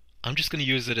 I'm just going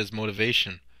to use it as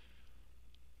motivation.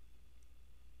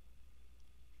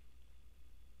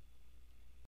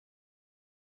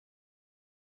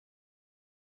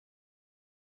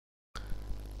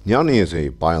 Neoteny is a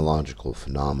biological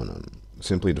phenomenon,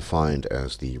 simply defined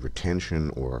as the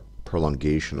retention or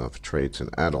prolongation of traits in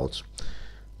adults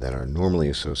that are normally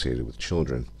associated with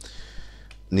children.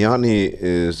 Neoteny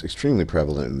is extremely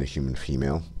prevalent in the human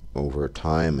female. Over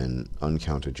time and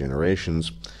uncounted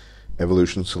generations,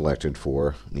 evolution selected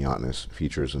for neotenous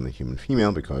features in the human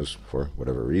female because, for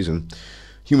whatever reason,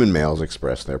 human males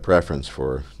express their preference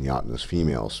for neotenous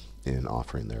females in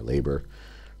offering their labor,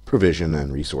 provision,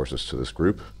 and resources to this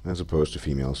group, as opposed to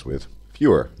females with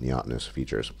fewer neotenous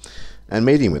features, and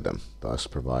mating with them, thus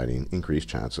providing increased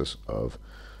chances of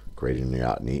greater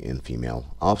neoteny in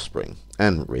female offspring,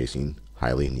 and raising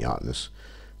highly neotenous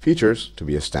features to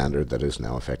be a standard that is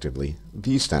now effectively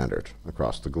the standard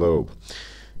across the globe,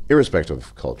 irrespective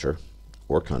of culture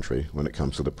or country when it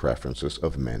comes to the preferences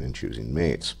of men in choosing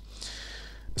mates.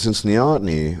 Since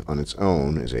neoteny on its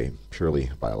own is a purely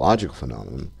biological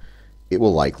phenomenon, it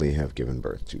will likely have given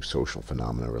birth to social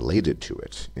phenomena related to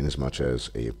it, inasmuch as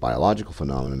a biological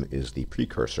phenomenon is the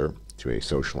precursor to a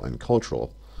social and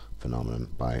cultural phenomenon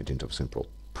by dint of simple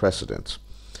precedents.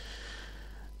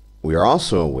 We are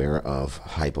also aware of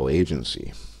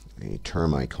hypoagency, a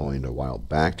term I coined a while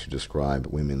back to describe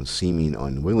women's seeming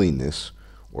unwillingness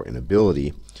or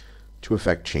inability to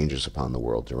effect changes upon the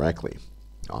world directly,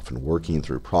 often working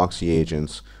through proxy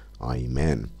agents, i.e.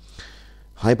 men.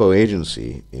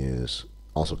 Hypoagency is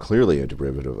also clearly a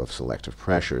derivative of selective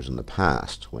pressures in the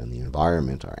past, when the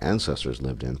environment our ancestors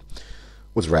lived in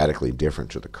was radically different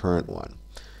to the current one,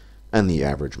 and the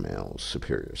average male's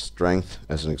superior strength,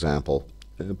 as an example,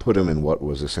 put him in what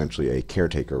was essentially a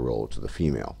caretaker role to the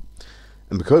female.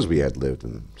 And because we had lived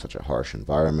in such a harsh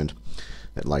environment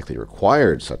that likely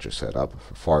required such a setup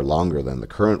for far longer than the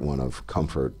current one of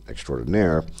comfort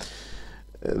extraordinaire,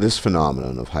 this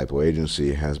phenomenon of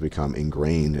hypoagency has become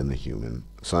ingrained in the human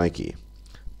psyche,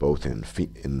 both in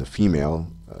the female,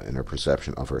 in her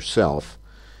perception of herself,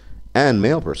 and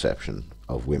male perception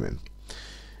of women.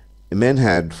 Men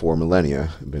had, for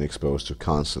millennia, been exposed to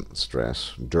constant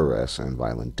stress, duress, and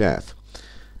violent death,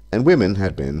 and women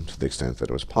had been, to the extent that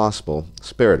it was possible,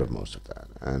 spared of most of that.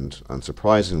 And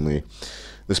unsurprisingly,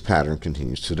 this pattern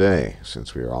continues today,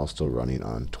 since we are all still running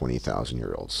on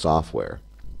 20,000-year-old software.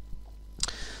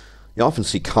 You often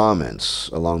see comments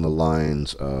along the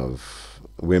lines of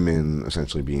women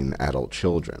essentially being adult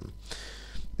children.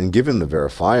 And given the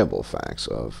verifiable facts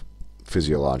of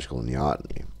physiological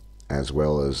neoteny, as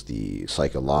well as the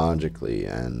psychologically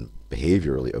and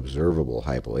behaviorally observable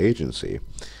hypoagency,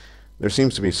 there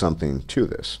seems to be something to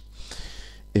this.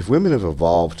 If women have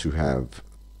evolved to have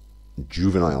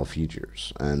juvenile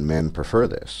features, and men prefer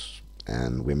this,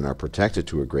 and women are protected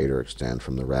to a greater extent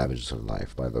from the ravages of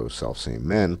life by those selfsame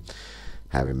men,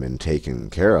 having been taken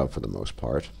care of for the most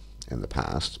part in the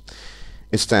past,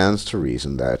 it stands to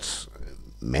reason that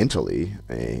mentally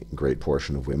a great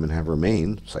portion of women have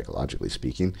remained, psychologically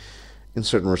speaking, in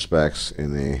certain respects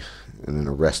in an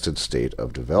arrested state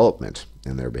of development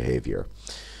in their behavior,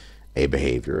 a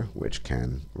behavior which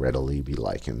can readily be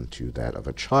likened to that of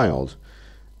a child.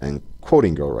 And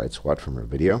quoting Girl Writes What from her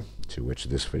video, to which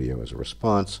this video is a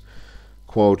response,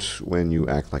 quote, "When you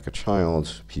act like a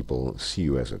child, people see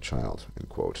you as a child," end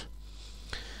quote.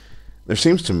 There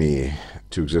seems to me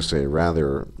to exist a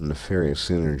rather nefarious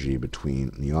synergy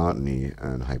between neoteny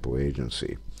and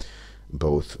hypoagency,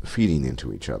 both feeding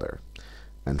into each other,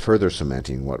 and further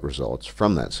cementing what results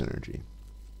from that synergy.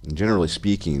 And generally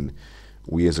speaking,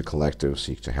 we as a collective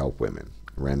seek to help women,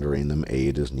 rendering them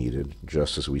aid as needed,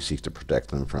 just as we seek to protect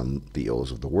them from the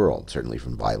ills of the world, certainly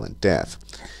from violent death.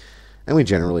 And we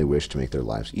generally wish to make their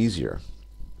lives easier.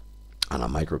 On a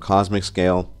microcosmic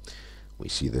scale, we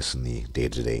see this in the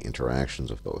day-to-day interactions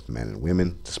of both men and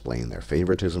women, displaying their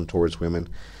favoritism towards women,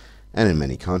 and in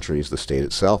many countries, the state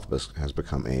itself has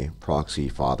become a proxy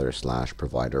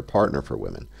father/provider partner for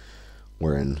women,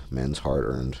 wherein men's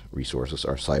hard-earned resources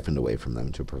are siphoned away from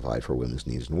them to provide for women's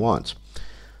needs and wants,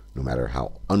 no matter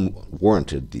how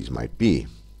unwarranted these might be.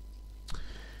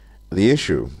 The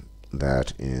issue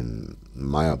that, in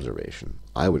my observation,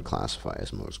 I would classify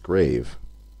as most grave,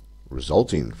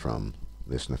 resulting from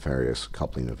this nefarious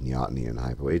coupling of neoteny and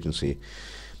hypoagency,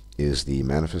 is the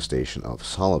manifestation of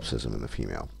solipsism in the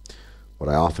female, what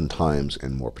I oftentimes,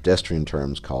 in more pedestrian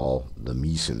terms, call the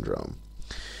me syndrome.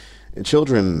 And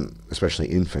children, especially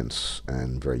infants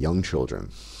and very young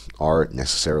children, are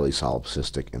necessarily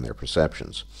solipsistic in their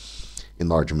perceptions, in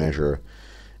large measure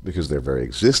because their very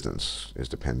existence is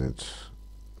dependent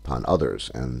upon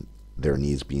others and their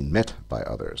needs being met by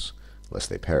others, lest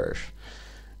they perish.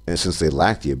 And since they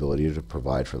lack the ability to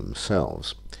provide for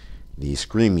themselves, the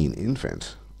screaming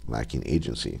infant, lacking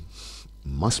agency,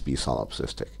 must be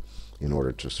solipsistic in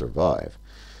order to survive,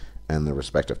 and the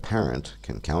respective parent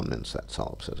can countenance that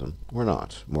solipsism or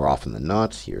not. More often than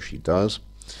not, he or she does,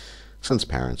 since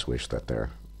parents wish that their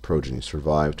progeny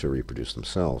survive to reproduce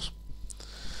themselves.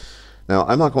 Now,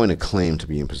 I'm not going to claim to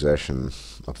be in possession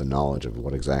of the knowledge of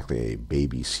what exactly a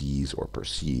baby sees or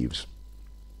perceives,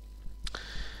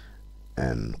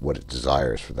 and what it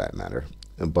desires for that matter,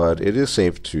 but it is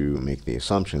safe to make the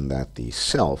assumption that the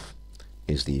self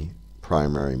is the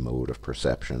primary mode of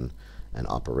perception and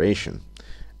operation,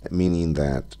 meaning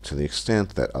that to the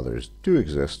extent that others do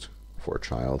exist for a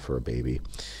child, for a baby,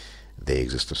 they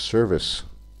exist to service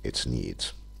its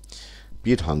needs,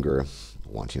 be it hunger,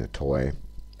 wanting a toy,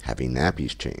 having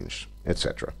nappies changed,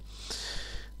 etc.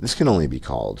 This can only be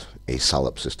called a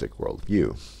solipsistic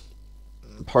worldview.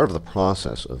 Part of the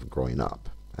process of growing up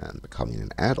and becoming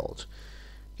an adult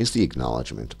is the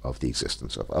acknowledgement of the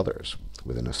existence of others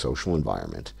within a social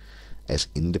environment as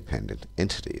independent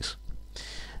entities.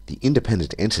 The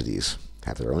independent entities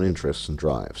have their own interests and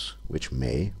drives, which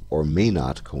may or may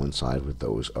not coincide with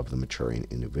those of the maturing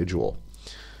individual.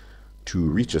 To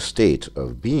reach a state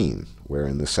of being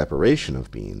wherein the separation of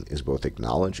being is both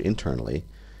acknowledged internally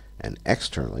and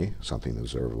externally, something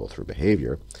observable through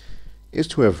behavior, is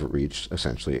to have reached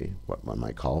essentially what one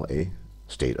might call a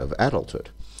state of adulthood.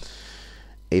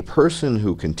 A person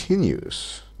who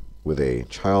continues with a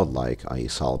childlike, i.e.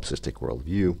 solipsistic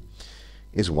worldview,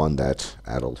 is one that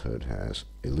adulthood has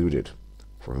eluded,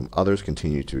 for whom others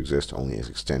continue to exist only as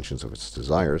extensions of its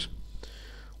desires,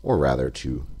 or rather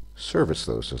to service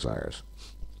those desires.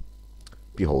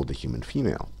 Behold the human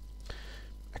female,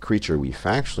 a creature we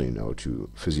factually know to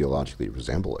physiologically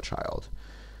resemble a child,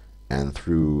 and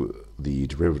through the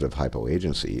derivative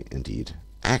hypoagency, indeed,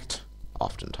 act,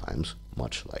 oftentimes,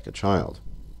 much like a child.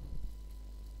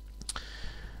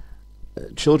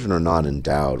 Children are not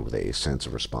endowed with a sense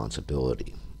of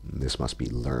responsibility. This must be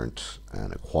learnt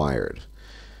and acquired.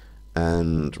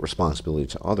 And responsibility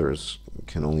to others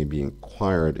can only be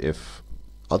acquired if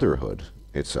otherhood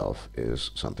itself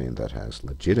is something that has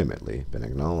legitimately been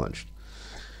acknowledged.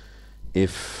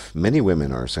 If many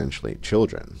women are essentially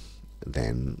children,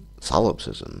 then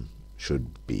solipsism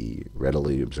should be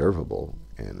readily observable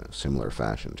in a similar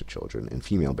fashion to children in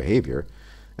female behavior,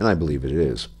 and I believe it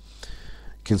is.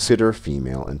 Consider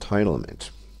female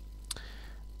entitlement.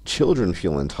 Children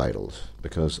feel entitled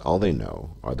because all they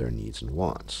know are their needs and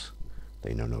wants.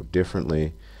 They know no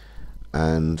differently,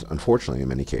 and unfortunately in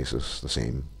many cases the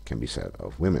same can be said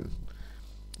of women.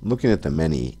 Looking at the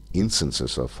many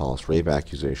instances of false rape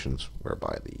accusations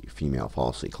whereby the female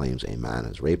falsely claims a man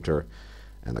has raped her,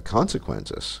 and the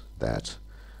consequences that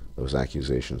those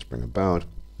accusations bring about,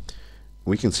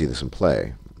 we can see this in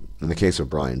play. In the case of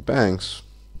Brian Banks,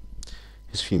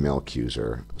 his female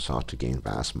accuser sought to gain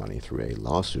vast money through a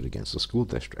lawsuit against the school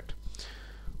district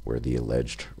where the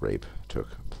alleged rape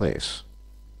took place.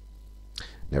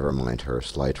 Never mind her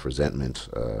slight resentment,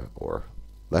 or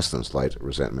less than slight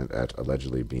resentment at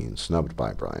allegedly being snubbed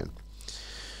by Brian.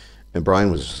 And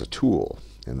Brian was just a tool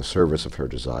in the service of her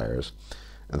desires,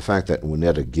 and the fact that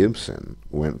Winetta Gibson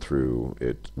went through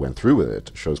with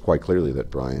it shows quite clearly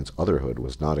that Brian's otherhood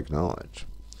was not acknowledged.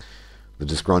 The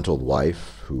disgruntled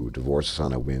wife who divorces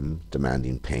on a whim,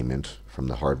 demanding payment from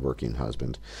the hard-working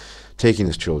husband, taking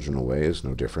his children away, is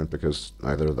no different because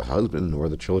neither the husband nor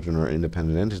the children are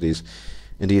independent entities.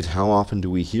 Indeed, how often do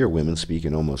we hear women speak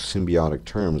in almost symbiotic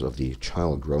terms of the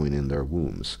child growing in their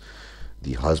wombs?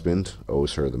 The husband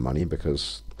owes her the money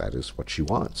because that is what she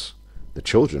wants. The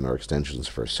children are extensions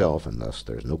of herself, and thus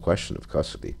there is no question of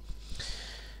custody.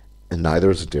 And neither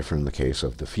is it different in the case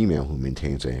of the female who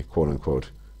maintains a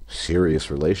quote-unquote serious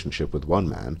relationship with one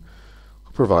man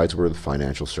who provides her with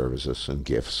financial services and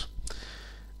gifts,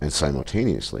 and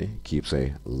simultaneously keeps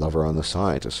a lover on the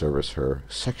side to service her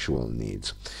sexual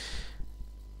needs.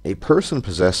 A person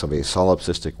possessed of a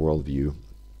solipsistic worldview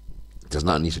does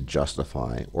not need to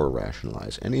justify or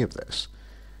rationalize any of this,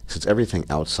 since everything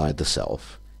outside the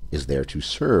self is there to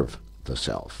serve the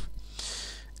self,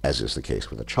 as is the case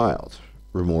with a child.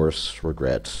 Remorse,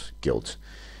 regret, guilt,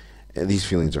 these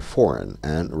feelings are foreign,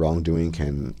 and wrongdoing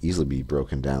can easily be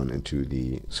broken down into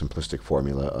the simplistic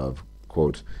formula of,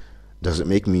 quote, does it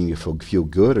make me feel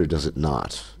good or does it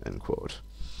not, end quote.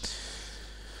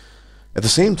 At the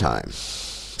same time,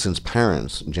 since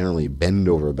parents generally bend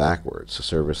over backwards to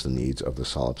service the needs of the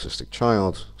solipsistic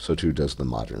child, so too does the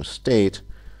modern state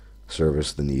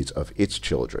service the needs of its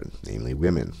children, namely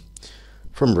women.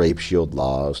 From rape shield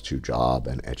laws to job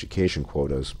and education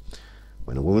quotas,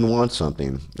 when a woman wants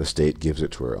something, the state gives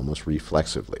it to her almost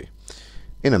reflexively,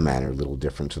 in a manner little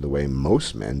different to the way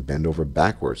most men bend over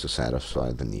backwards to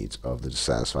satisfy the needs of the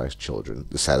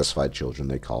dissatisfied children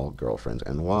they call girlfriends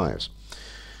and wives.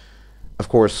 Of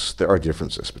course, there are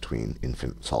differences between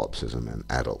infant solipsism and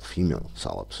adult female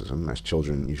solipsism, as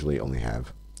children usually only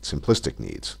have simplistic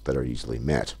needs that are easily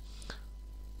met.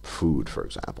 Food, for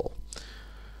example.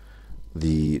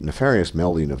 The nefarious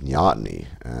melding of neoteny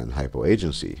and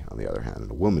hypoagency, on the other hand, in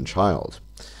a woman child,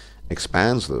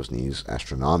 expands those needs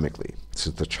astronomically,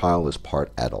 since the child is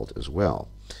part adult as well.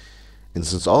 And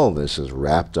since all of this is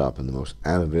wrapped up in the most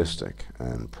atavistic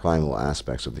and primal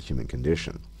aspects of the human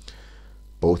condition,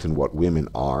 both in what women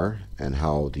are and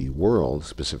how the world,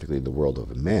 specifically the world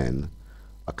of men,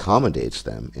 accommodates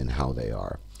them in how they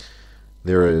are,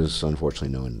 there is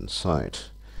unfortunately no end in sight.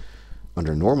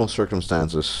 Under normal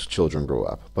circumstances, children grow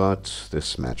up, but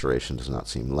this maturation does not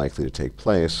seem likely to take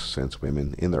place, since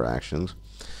women in their actions,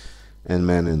 and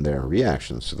men in their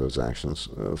reactions to those actions,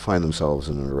 find themselves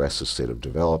in an arrested state of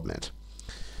development.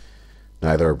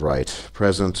 Neither a bright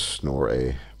present nor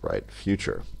a bright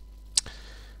future,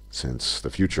 since the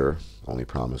future only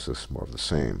promises more of the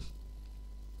same.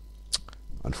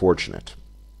 Unfortunate.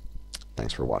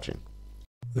 Thanks for watching.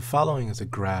 The following is a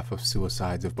graph of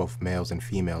suicides of both males and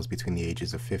females between the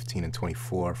ages of 15 and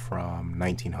 24 from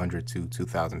 1900 to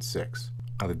 2006.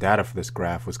 Now, the data for this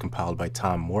graph was compiled by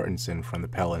Tom Mortensen from the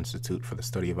Pell Institute for the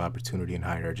Study of Opportunity in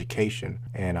Higher Education,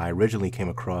 and I originally came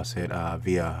across it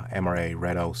via MRA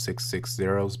Redo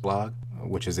 660's blog.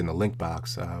 which is in the link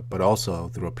box, but also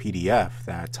through a PDF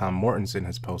that Tom Mortensen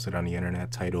has posted on the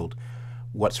internet titled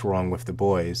What's Wrong with the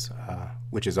Boys,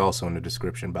 which is also in the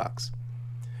description box.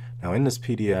 Now, in this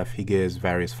PDF, he gives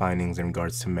various findings in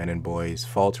regards to men and boys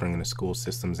faltering in the school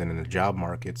systems and in the job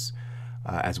markets,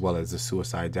 as well as the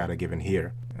suicide data given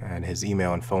here. And his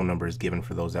email and phone number is given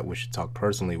for those that wish to talk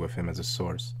personally with him as a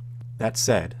source. That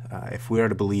said, if we are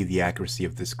to believe the accuracy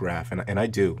of this graph, and I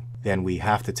do, then we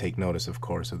have to take notice, of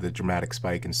course, of the dramatic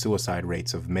spike in suicide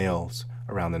rates of males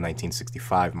around the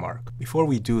 1965 mark. Before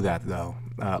we do that, though,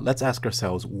 let's ask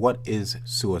ourselves, what is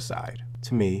suicide?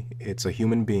 To me, it's a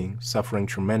human being suffering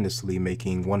tremendously,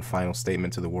 making one final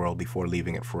statement to the world before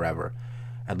leaving it forever,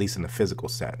 at least in the physical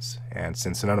sense. And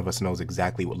since none of us knows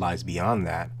exactly what lies beyond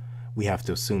that, we have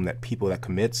to assume that people that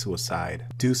commit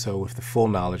suicide do so with the full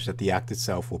knowledge that the act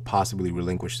itself will possibly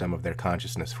relinquish them of their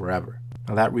consciousness forever.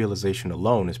 Now, that realization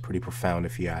alone is pretty profound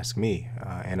if you ask me,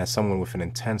 and as someone with an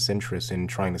intense interest in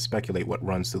trying to speculate what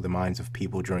runs through the minds of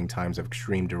people during times of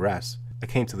extreme duress, I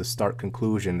came to the stark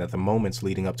conclusion that the moments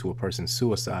leading up to a person's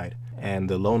suicide and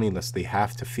the loneliness they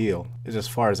have to feel is, as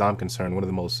far as I'm concerned, one of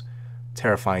the most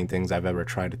terrifying things I've ever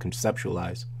tried to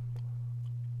conceptualize.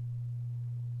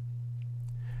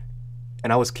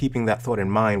 And I was keeping that thought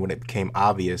in mind when it became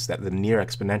obvious that the near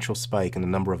exponential spike in the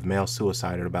number of male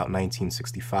suicide at about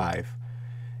 1965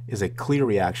 is a clear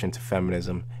reaction to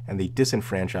feminism and the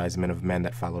disenfranchisement of men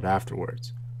that followed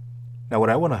afterwards. Now, what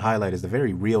I want to highlight is the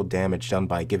very real damage done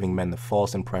by giving men the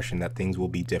false impression that things will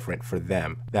be different for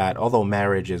them. That although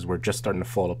marriages were just starting to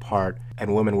fall apart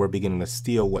and women were beginning to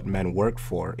steal what men worked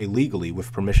for illegally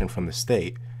with permission from the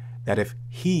state, that if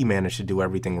he managed to do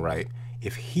everything right,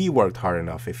 if he worked hard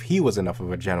enough, if he was enough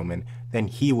of a gentleman, then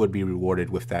he would be rewarded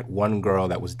with that one girl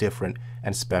that was different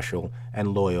and special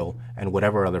and loyal and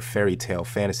whatever other fairy tale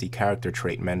fantasy character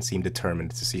trait men seem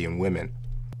determined to see in women.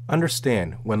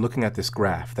 Understand, when looking at this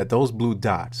graph, that those blue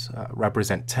dots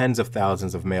represent tens of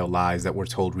thousands of male lies that were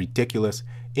told ridiculous,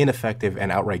 ineffective,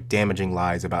 and outright damaging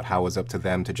lies about how it was up to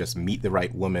them to just meet the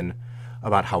right woman,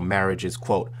 about how marriage is,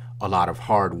 quote, a lot of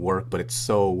hard work, but it's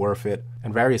so worth it,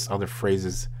 and various other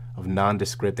phrases of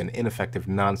nondescript and ineffective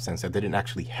nonsense that didn't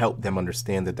actually help them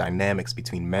understand the dynamics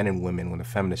between men and women when the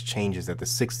feminist changes that the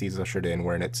 60s ushered in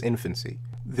were in its infancy.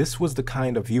 This was the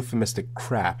kind of euphemistic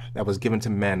crap that was given to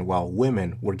men while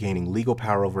women were gaining legal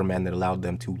power over men that allowed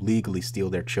them to legally steal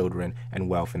their children and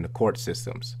wealth in the court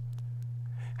systems.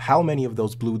 How many of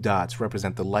those blue dots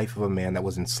represent the life of a man that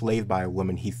was enslaved by a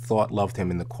woman he thought loved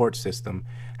him in the court system?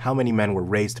 How many men were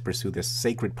raised to pursue this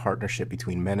sacred partnership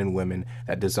between men and women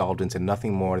that dissolved into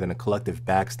nothing more than a collective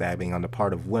backstabbing on the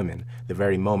part of women the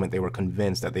very moment they were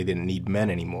convinced that they didn't need men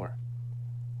anymore?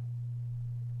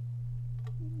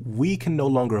 We can no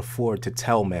longer afford to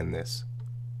tell men this.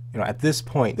 At this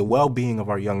point, the well-being of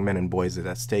our young men and boys is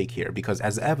at stake here, because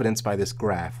as evidenced by this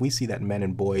graph, we see that men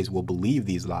and boys will believe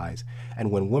these lies,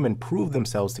 and when women prove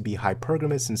themselves to be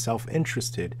hypergamous and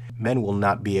self-interested, men will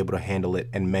not be able to handle it,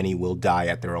 and many will die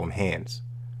at their own hands.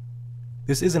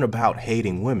 This isn't about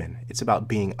hating women, it's about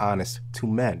being honest to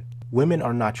men. Women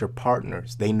are not your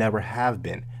partners, they never have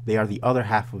been. They are the other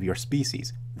half of your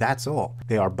species. That's all.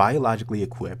 They are biologically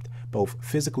equipped, both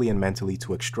physically and mentally,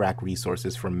 to extract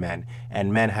resources from men,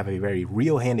 and men have a very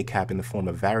real handicap in the form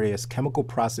of various chemical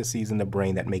processes in the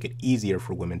brain that make it easier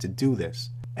for women to do this.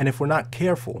 And if we're not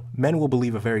careful, men will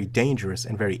believe a very dangerous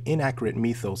and very inaccurate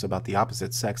mythos about the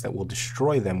opposite sex that will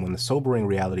destroy them when the sobering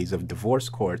realities of divorce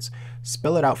courts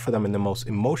spell it out for them in the most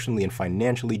emotionally and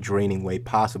financially draining way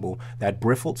possible that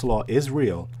Briffelt's law is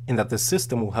real, and that the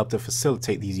system will help to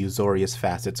facilitate these usurious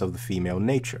facets of the female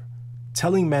nature.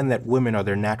 Telling men that women are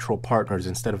their natural partners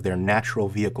instead of their natural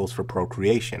vehicles for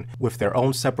procreation, with their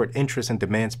own separate interests and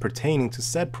demands pertaining to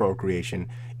said procreation,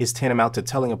 is tantamount to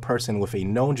telling a person with a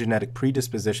known genetic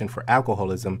predisposition for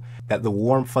alcoholism that the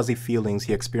warm, fuzzy feelings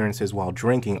he experiences while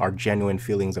drinking are genuine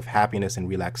feelings of happiness and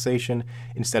relaxation,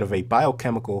 instead of a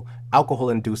biochemical,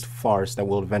 alcohol-induced farce that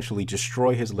will eventually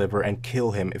destroy his liver and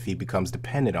kill him if he becomes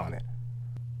dependent on it.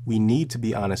 We need to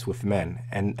be honest with men,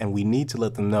 and we need to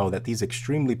let them know that these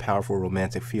extremely powerful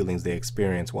romantic feelings they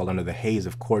experience while under the haze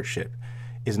of courtship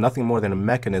is nothing more than a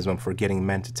mechanism for getting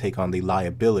men to take on the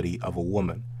liability of a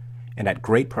woman, and at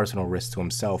great personal risk to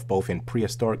himself, both in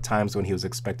prehistoric times when he was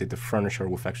expected to furnish her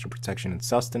with extra protection and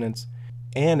sustenance,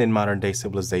 and in modern-day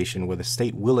civilization where the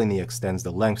state willingly extends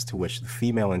the lengths to which the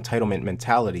female entitlement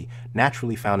mentality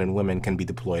naturally found in women can be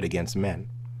deployed against men.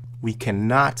 We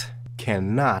cannot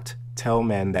tell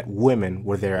men that women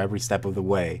were there every step of the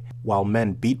way, while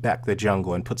men beat back the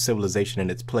jungle and put civilization in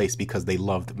its place because they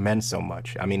loved men so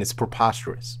much. I mean, it's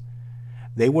preposterous.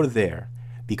 They were there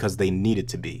because they needed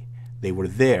to be. They were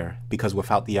there because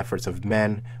without the efforts of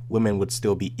men, women would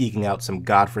still be eking out some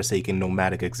godforsaken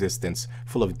nomadic existence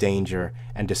full of danger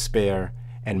and despair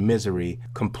and misery,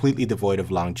 completely devoid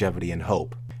of longevity and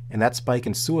hope. And that spike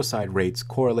in suicide rates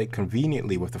correlate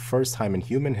conveniently with the first time in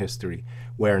human history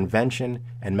where invention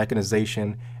and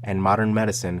mechanization and modern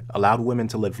medicine allowed women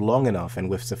to live long enough and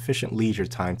with sufficient leisure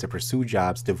time to pursue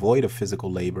jobs devoid of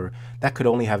physical labor that could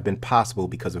only have been possible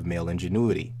because of male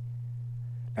ingenuity.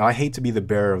 Now, I hate to be the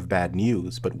bearer of bad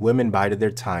news, but women bided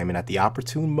their time and at the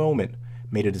opportune moment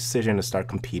made a decision to start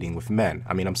competing with men.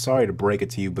 I mean, I'm sorry to break it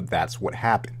to you, but that's what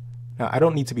happened. Now, I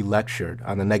don't need to be lectured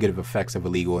on the negative effects of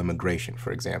illegal immigration,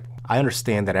 for example. I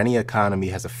understand that any economy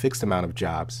has a fixed amount of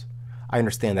jobs. I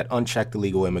understand that unchecked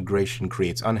illegal immigration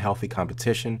creates unhealthy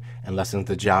competition and lessens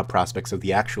the job prospects of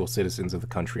the actual citizens of the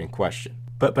country in question.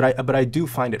 But I do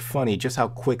find it funny just how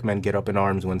quick men get up in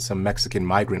arms when some Mexican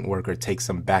migrant worker takes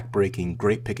some backbreaking,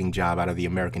 grape-picking job out of the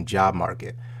American job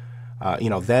market.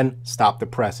 Then stop the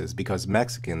presses, because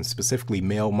Mexicans, specifically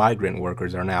male migrant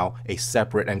workers, are now a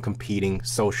separate and competing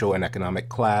social and economic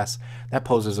class that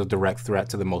poses a direct threat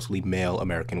to the mostly male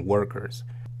American workers.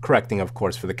 Correcting, of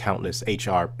course, for the countless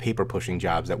HR paper-pushing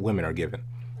jobs that women are given.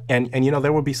 And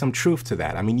there would be some truth to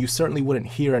that. I mean, you certainly wouldn't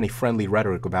hear any friendly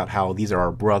rhetoric about how these are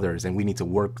our brothers and we need to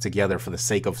work together for the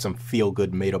sake of some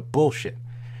feel-good made-up bullshit.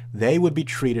 They would be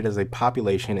treated as a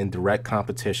population in direct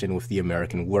competition with the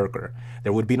American worker.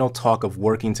 There would be no talk of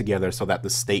working together so that the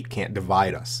state can't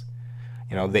divide us.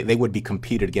 They would be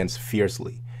competed against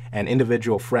fiercely. And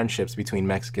individual friendships between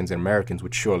Mexicans and Americans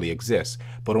would surely exist,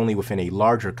 but only within a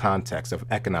larger context of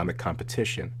economic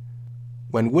competition.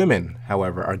 When women,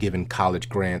 however, are given college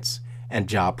grants and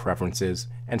job preferences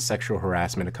and sexual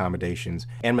harassment accommodations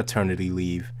and maternity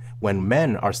leave, when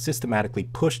men are systematically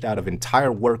pushed out of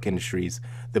entire work industries,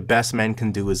 the best men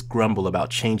can do is grumble about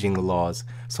changing the laws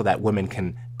so that women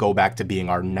can go back to being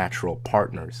our natural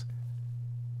partners.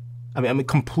 I mean,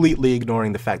 completely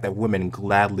ignoring the fact that women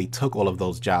gladly took all of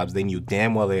those jobs they knew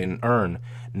damn well they didn't earn,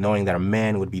 knowing that a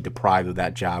man would be deprived of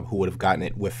that job who would have gotten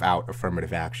it without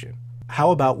affirmative action.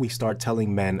 How about we start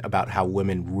telling men about how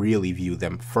women really view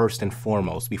them first and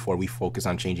foremost before we focus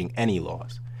on changing any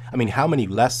laws? I mean, how many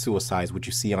less suicides would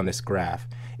you see on this graph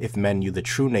if men knew the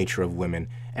true nature of women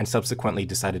and subsequently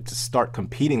decided to start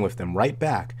competing with them right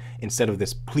back instead of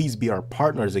this please be our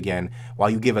partners again while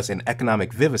you give us an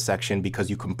economic vivisection because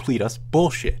you complete us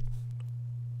bullshit?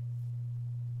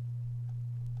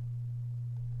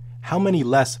 How many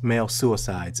less male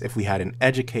suicides if we had an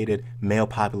educated male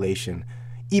population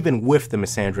even with the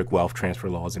misandric wealth transfer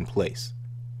laws in place?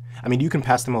 I mean, you can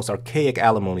pass the most archaic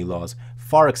alimony laws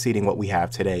far exceeding what we have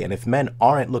today, and if men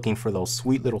aren't looking for those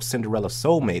sweet little Cinderella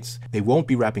soulmates, they won't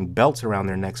be wrapping belts around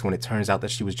their necks when it turns out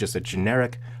that she was just a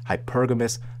generic,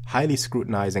 hypergamous, highly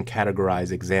scrutinized and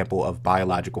categorized example of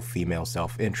biological female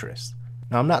self-interest.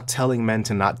 Now, I'm not telling men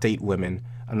to not date women.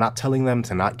 I'm not telling them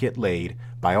to not get laid.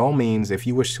 By all means, if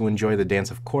you wish to enjoy the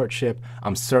dance of courtship,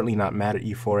 I'm certainly not mad at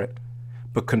you for it.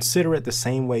 But consider it the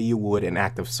same way you would an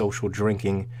act of social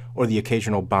drinking or the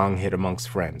occasional bong hit amongst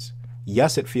friends.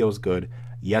 Yes, it feels good.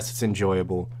 Yes, it's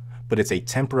enjoyable, but it's a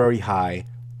temporary high.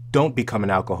 Don't become an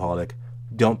alcoholic.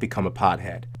 Don't become a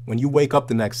pothead. When you wake up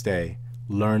the next day,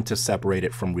 learn to separate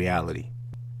it from reality.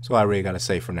 That's all I really gotta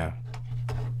say for now.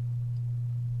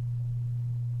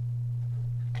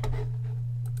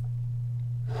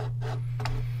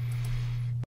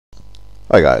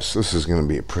 Hi guys, this is going to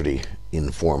be a pretty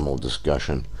informal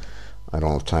discussion. I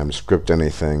don't have time to script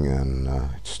anything, and I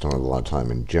just don't have a lot of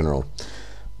time in general.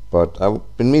 But I've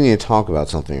been meaning to talk about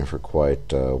something for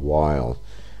quite a while,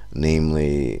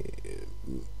 namely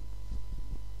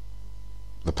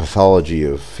the pathology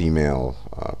of female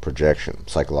projection,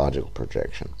 psychological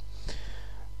projection,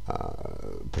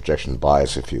 projection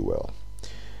bias, if you will.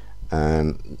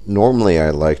 And normally I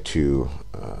like to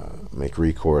make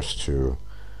recourse to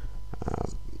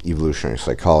evolutionary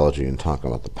psychology and talk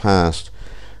about the past,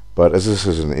 but as this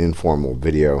is an informal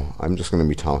video, I'm just going to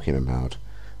be talking about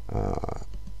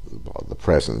the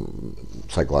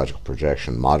present psychological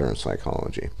projection, modern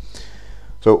psychology.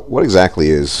 So what exactly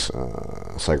is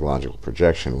psychological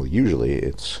projection? Well, usually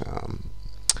it's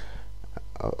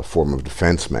a form of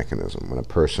defense mechanism. When a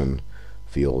person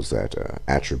feels that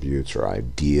attributes or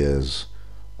ideas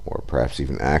or perhaps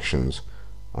even actions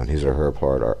on his or her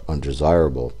part are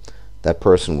undesirable, that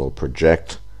person will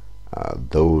project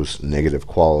those negative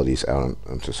qualities out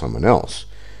onto someone else,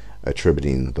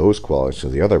 attributing those qualities to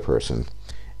the other person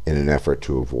in an effort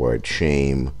to avoid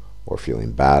shame or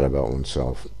feeling bad about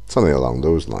oneself, something along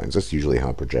those lines. That's usually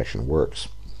how projection works.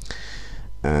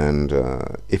 And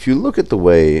if you look at the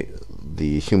way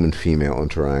the human female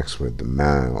interacts with the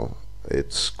male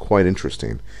it's quite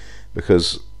interesting,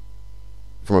 because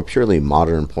from a purely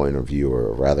modern point of view,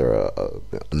 or rather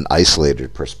an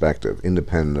isolated perspective,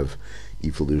 independent of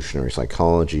evolutionary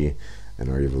psychology and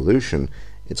our evolution,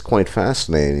 it's quite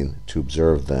fascinating to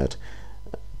observe that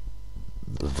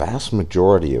the vast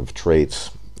majority of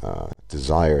traits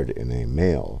desired in a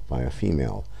male by a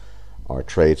female are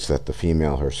traits that the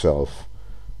female herself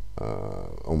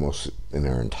almost in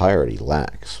their entirety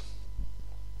lacks.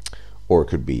 Or it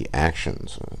could be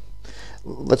actions.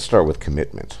 Let's start with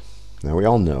commitment. Now, we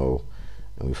all know,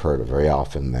 and we've heard very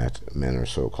often, that men are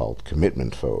so-called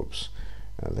commitment phobes.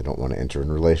 They don't want to enter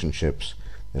in relationships.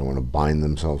 They don't want to bind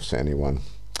themselves to anyone.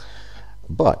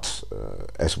 But,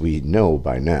 as we know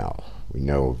by now, we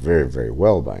know very, very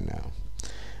well by now,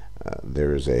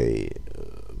 there is a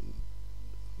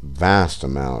vast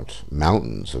amount,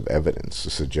 mountains of evidence to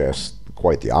suggest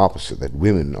quite the opposite, that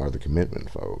women are the commitment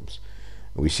phobes.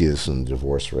 We see this in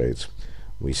divorce rates.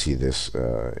 We see this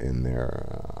in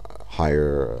their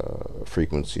higher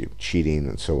frequency of cheating,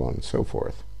 and so on and so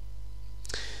forth.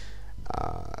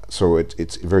 So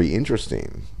it's very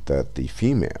interesting that the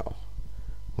female,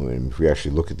 if we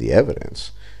actually look at the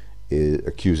evidence, it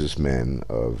accuses men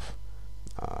of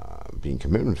being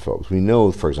commitment phobes. We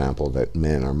know, for example, that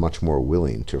men are much more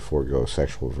willing to forego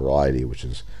sexual variety, which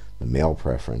is the male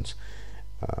preference,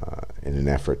 in an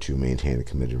effort to maintain a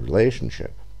committed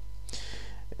relationship.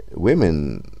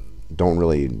 Women don't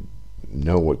really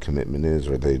know what commitment is,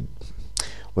 or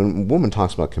when a woman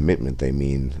talks about commitment, they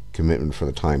mean commitment for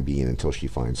the time being until she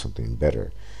finds something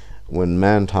better. When a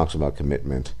man talks about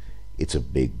commitment, it's a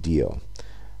big deal.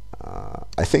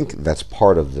 I think that's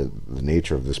part of the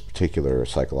nature of this particular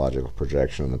psychological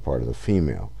projection on the part of the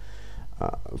female.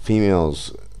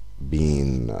 Females,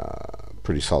 being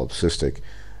pretty solipsistic,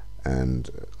 and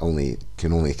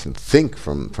can think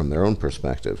from their own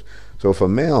perspective. So if a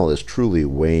male is truly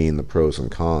weighing the pros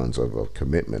and cons of a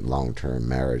commitment, long-term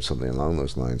marriage, something along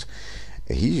those lines,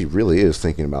 he really is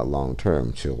thinking about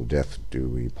long-term, till death do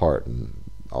we part, and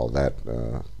all that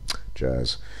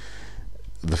jazz.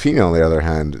 The female, on the other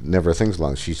hand, never thinks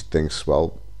long. She thinks,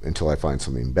 well, until I find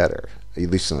something better, at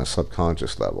least on a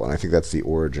subconscious level. And I think that's the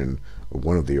origin, or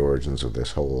one of the origins of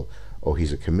this whole, oh,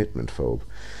 he's a commitment phobe.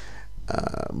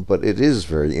 But it is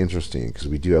very interesting, because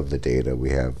we do have the data, we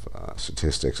have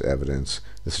statistics, evidence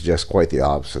that suggests quite the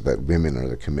opposite, that women are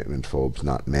the commitment phobes,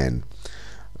 not men.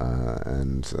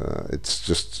 And it's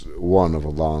just one of a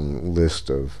long list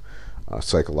of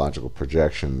psychological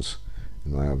projections,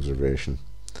 in my observation,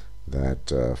 that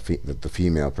that the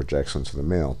female projects onto the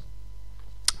male.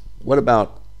 What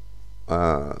about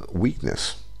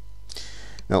weakness?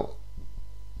 Now,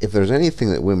 if there's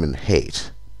anything that women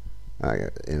hate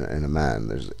in a man,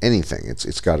 there's anything,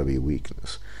 it's got to be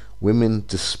weakness. Women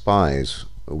despise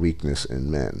weakness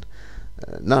in men.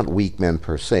 Not weak men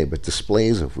per se, but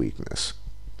displays of weakness.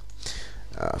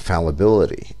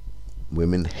 Fallibility.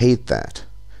 Women hate that.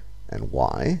 And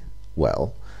why?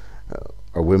 Well,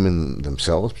 are women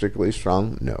themselves particularly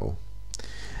strong? No.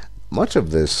 Much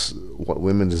of this, what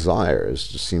women desire,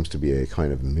 just seems to be a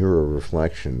kind of mirror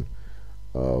reflection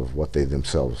of what they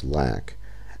themselves lack.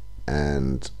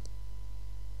 And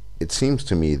it seems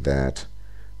to me that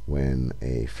when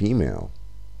a female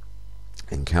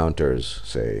encounters,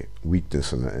 say,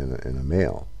 weakness in a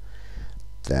male,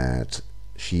 that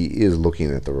she is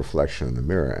looking at the reflection in the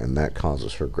mirror, and that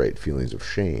causes her great feelings of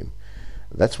shame.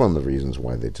 That's one of the reasons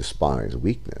why they despise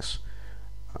weakness.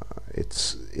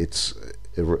 It's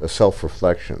a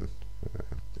self-reflection,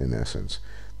 in essence.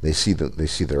 They see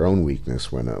their own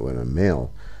weakness when a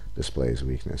male displays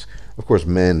weakness. Of course,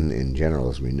 men in general,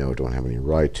 as we know, don't have any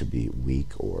right to be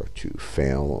weak or to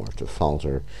fail or to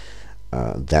falter.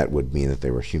 That would mean that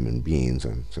they were human beings,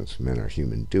 and since men are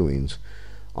human doings,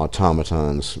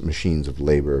 automatons, machines of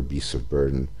labor, beasts of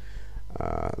burden,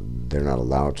 they're not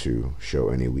allowed to show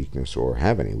any weakness, or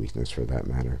have any weakness for that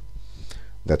matter.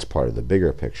 That's part of the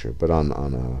bigger picture. But on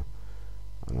a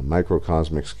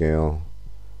microcosmic scale,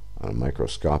 on a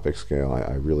microscopic scale,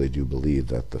 I really do believe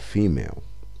that the female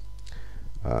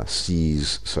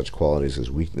sees such qualities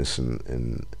as weakness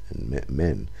in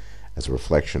men as a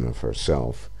reflection of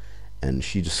herself, and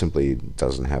she just simply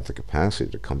doesn't have the capacity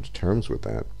to come to terms with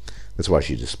that. That's why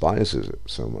she despises it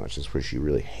so much. That's why she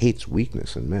really hates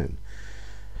weakness in men.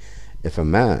 If a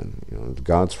man,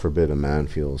 gods forbid, a man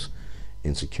feels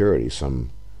insecurity,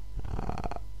 some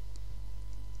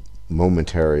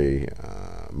momentary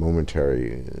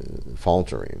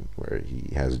faltering, where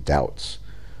he has doubts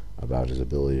about his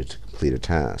ability to complete a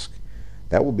task,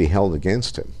 that will be held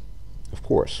against him, of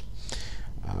course.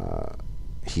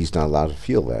 he's not allowed to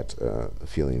feel that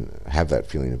have that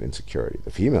feeling of insecurity.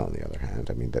 The female, on the other hand,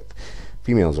 I mean, that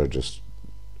females are just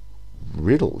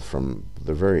riddled from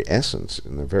their very essence,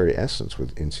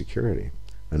 with insecurity.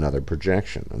 Another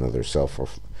projection, another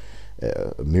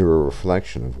mirror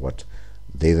reflection of what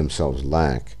they themselves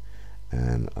lack,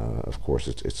 and of course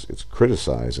it's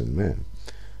criticized in men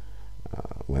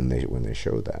when they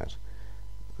show that.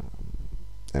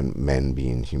 And men,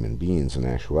 being human beings in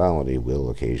actuality, will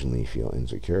occasionally feel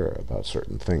insecure about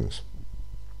certain things.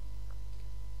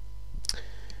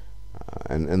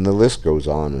 And the list goes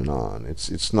on and on.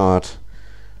 It's not.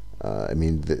 I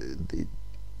mean,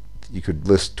 you could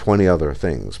list 20 other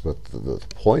things, but the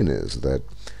point is that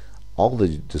all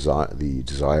the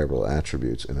desirable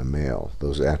attributes in a male,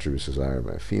 those attributes desired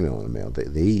by a female in a male,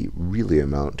 they really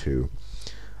amount to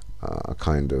a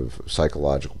kind of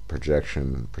psychological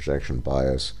projection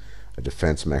bias, a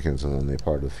defense mechanism on the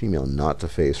part of the female not to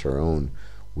face her own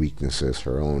weaknesses,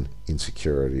 her own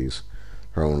insecurities,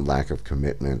 her own lack of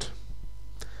commitment.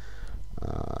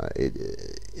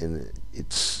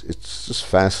 It's just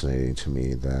fascinating to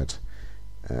me that,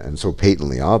 and so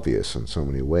patently obvious in so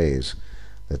many ways,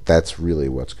 that that's really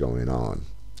what's going on.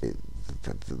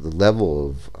 The level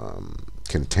of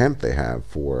contempt they have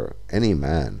for any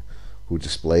man who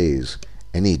displays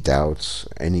any doubts,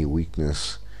 any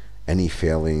weakness, any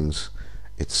failings,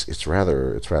 it's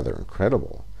rather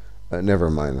incredible. Never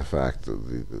mind the fact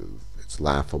that it's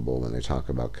laughable when they talk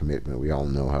about commitment. We all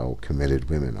know how committed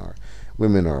women are.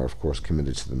 Women are, of course,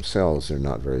 committed to themselves. They're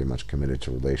not very much committed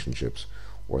to relationships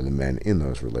or the men in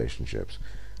those relationships.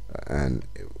 And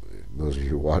those of you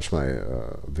who watch my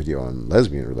video on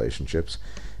lesbian relationships,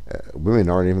 women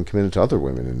aren't even committed to other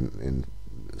women in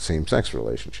same-sex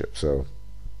relationships. So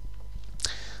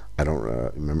I don't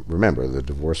remember, the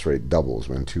divorce rate doubles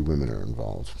when two women are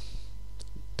involved.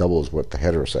 Doubles what the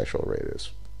heterosexual rate is.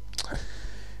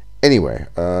 Anyway,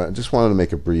 I just wanted to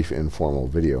make a brief informal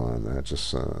video on that,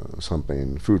 just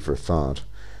something, food for thought,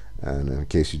 and in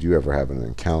case you do ever have an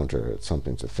encounter, it's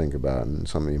something to think about and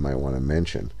something you might want to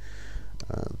mention,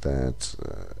 that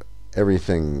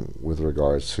everything with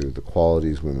regards to the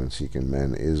qualities women seek in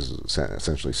men is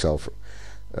essentially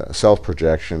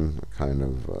self-projection, kind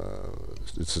of,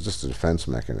 it's just a defense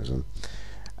mechanism,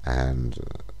 and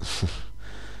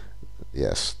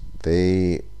yes,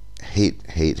 they hate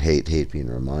being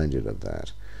reminded of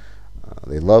that.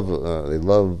 They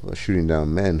love shooting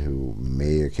down men who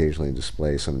may occasionally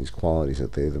display some of these qualities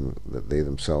that they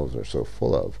themselves are so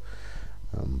full of.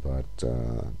 But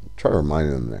try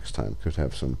reminding them next time. Could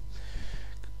have some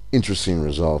interesting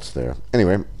results there.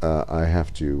 Anyway, I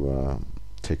have to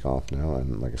take off now,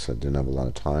 and like I said, didn't have a lot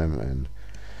of time. And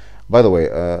by the way,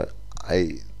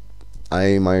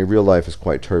 my real life is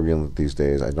quite turbulent these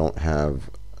days. I don't have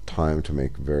time to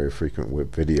make very frequent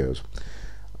whip videos,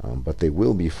 but they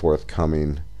will be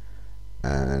forthcoming,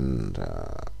 and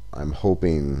I'm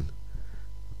hoping,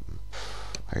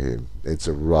 it's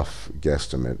a rough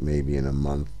guesstimate, maybe in a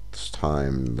month's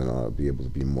time then I'll be able to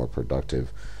be more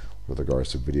productive with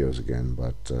regards to videos again,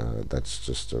 but that's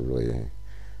just a really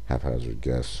haphazard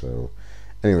guess. So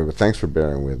anyway, but thanks for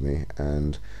bearing with me,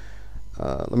 and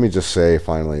let me just say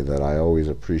finally that I always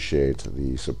appreciate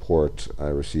the support I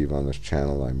receive on this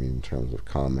channel. I mean, in terms of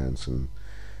comments and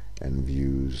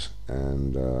views,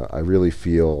 and I really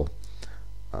feel,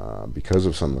 because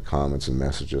of some of the comments and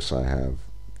messages I have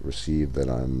received, that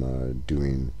I'm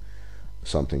doing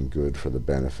something good for the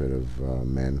benefit of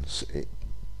men,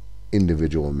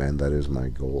 individual men. That is my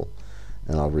goal,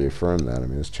 and I'll reaffirm that. I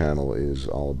mean, this channel is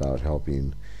all about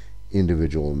helping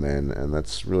individual men, and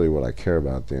that's really what I care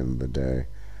about at the end of the day.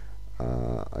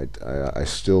 I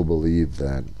still believe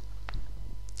that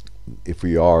if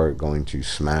we are going to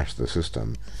smash the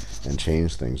system and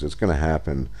change things, it's going to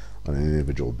happen on an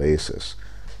individual basis.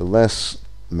 The less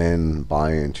men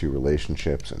buy into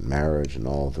relationships and marriage and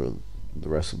all the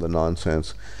rest of the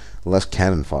nonsense, the less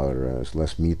cannon fodder there is,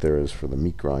 less meat there is for the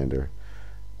meat grinder.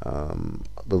 The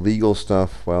legal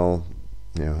stuff, well,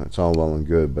 you know, it's all well and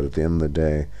good, but at the end of the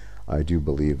day, I do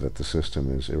believe that the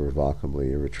system is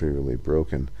irrevocably, irretrievably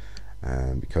broken,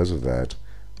 and because of that,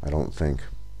 I don't think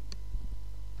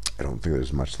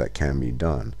there's much that can be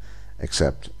done,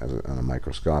 except on a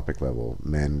microscopic level,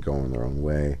 men going their own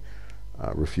way,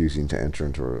 refusing to enter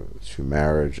into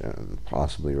marriage and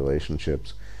possibly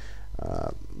relationships.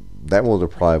 That will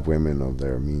deprive women of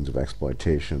their means of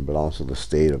exploitation, but also the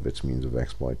state of its means of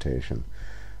exploitation.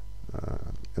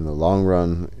 In the long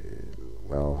run,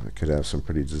 well, it could have some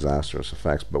pretty disastrous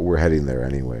effects, but we're heading there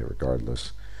anyway,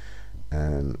 regardless.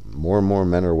 And more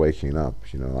men are waking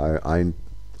up. You know,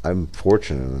 I'm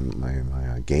fortunate in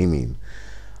my gaming.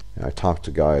 And I talk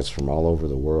to guys from all over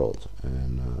the world,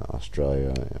 in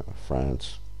Australia,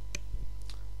 France,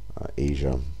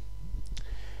 Asia,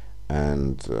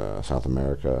 and South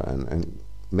America, and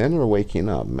men are waking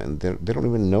up. Men, they don't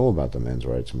even know about the men's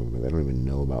rights movement. They don't even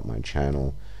know about my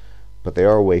channel, but they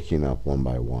are waking up one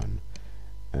by one,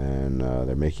 and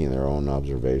they're making their own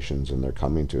observations, and they're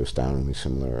coming to astoundingly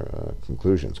similar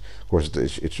conclusions. Of course,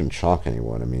 it shouldn't shock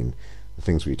anyone. I mean, the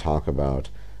things we talk about,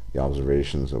 the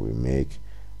observations that we make,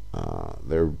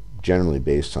 they're generally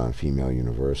based on female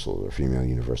universals or female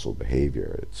universal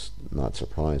behavior. It's not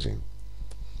surprising.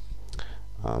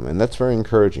 And that's very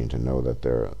encouraging to know that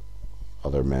there are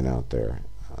other men out there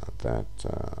that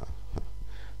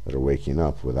are waking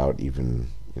up without even,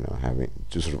 having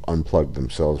to sort of unplug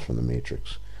themselves from the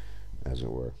matrix, as it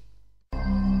were.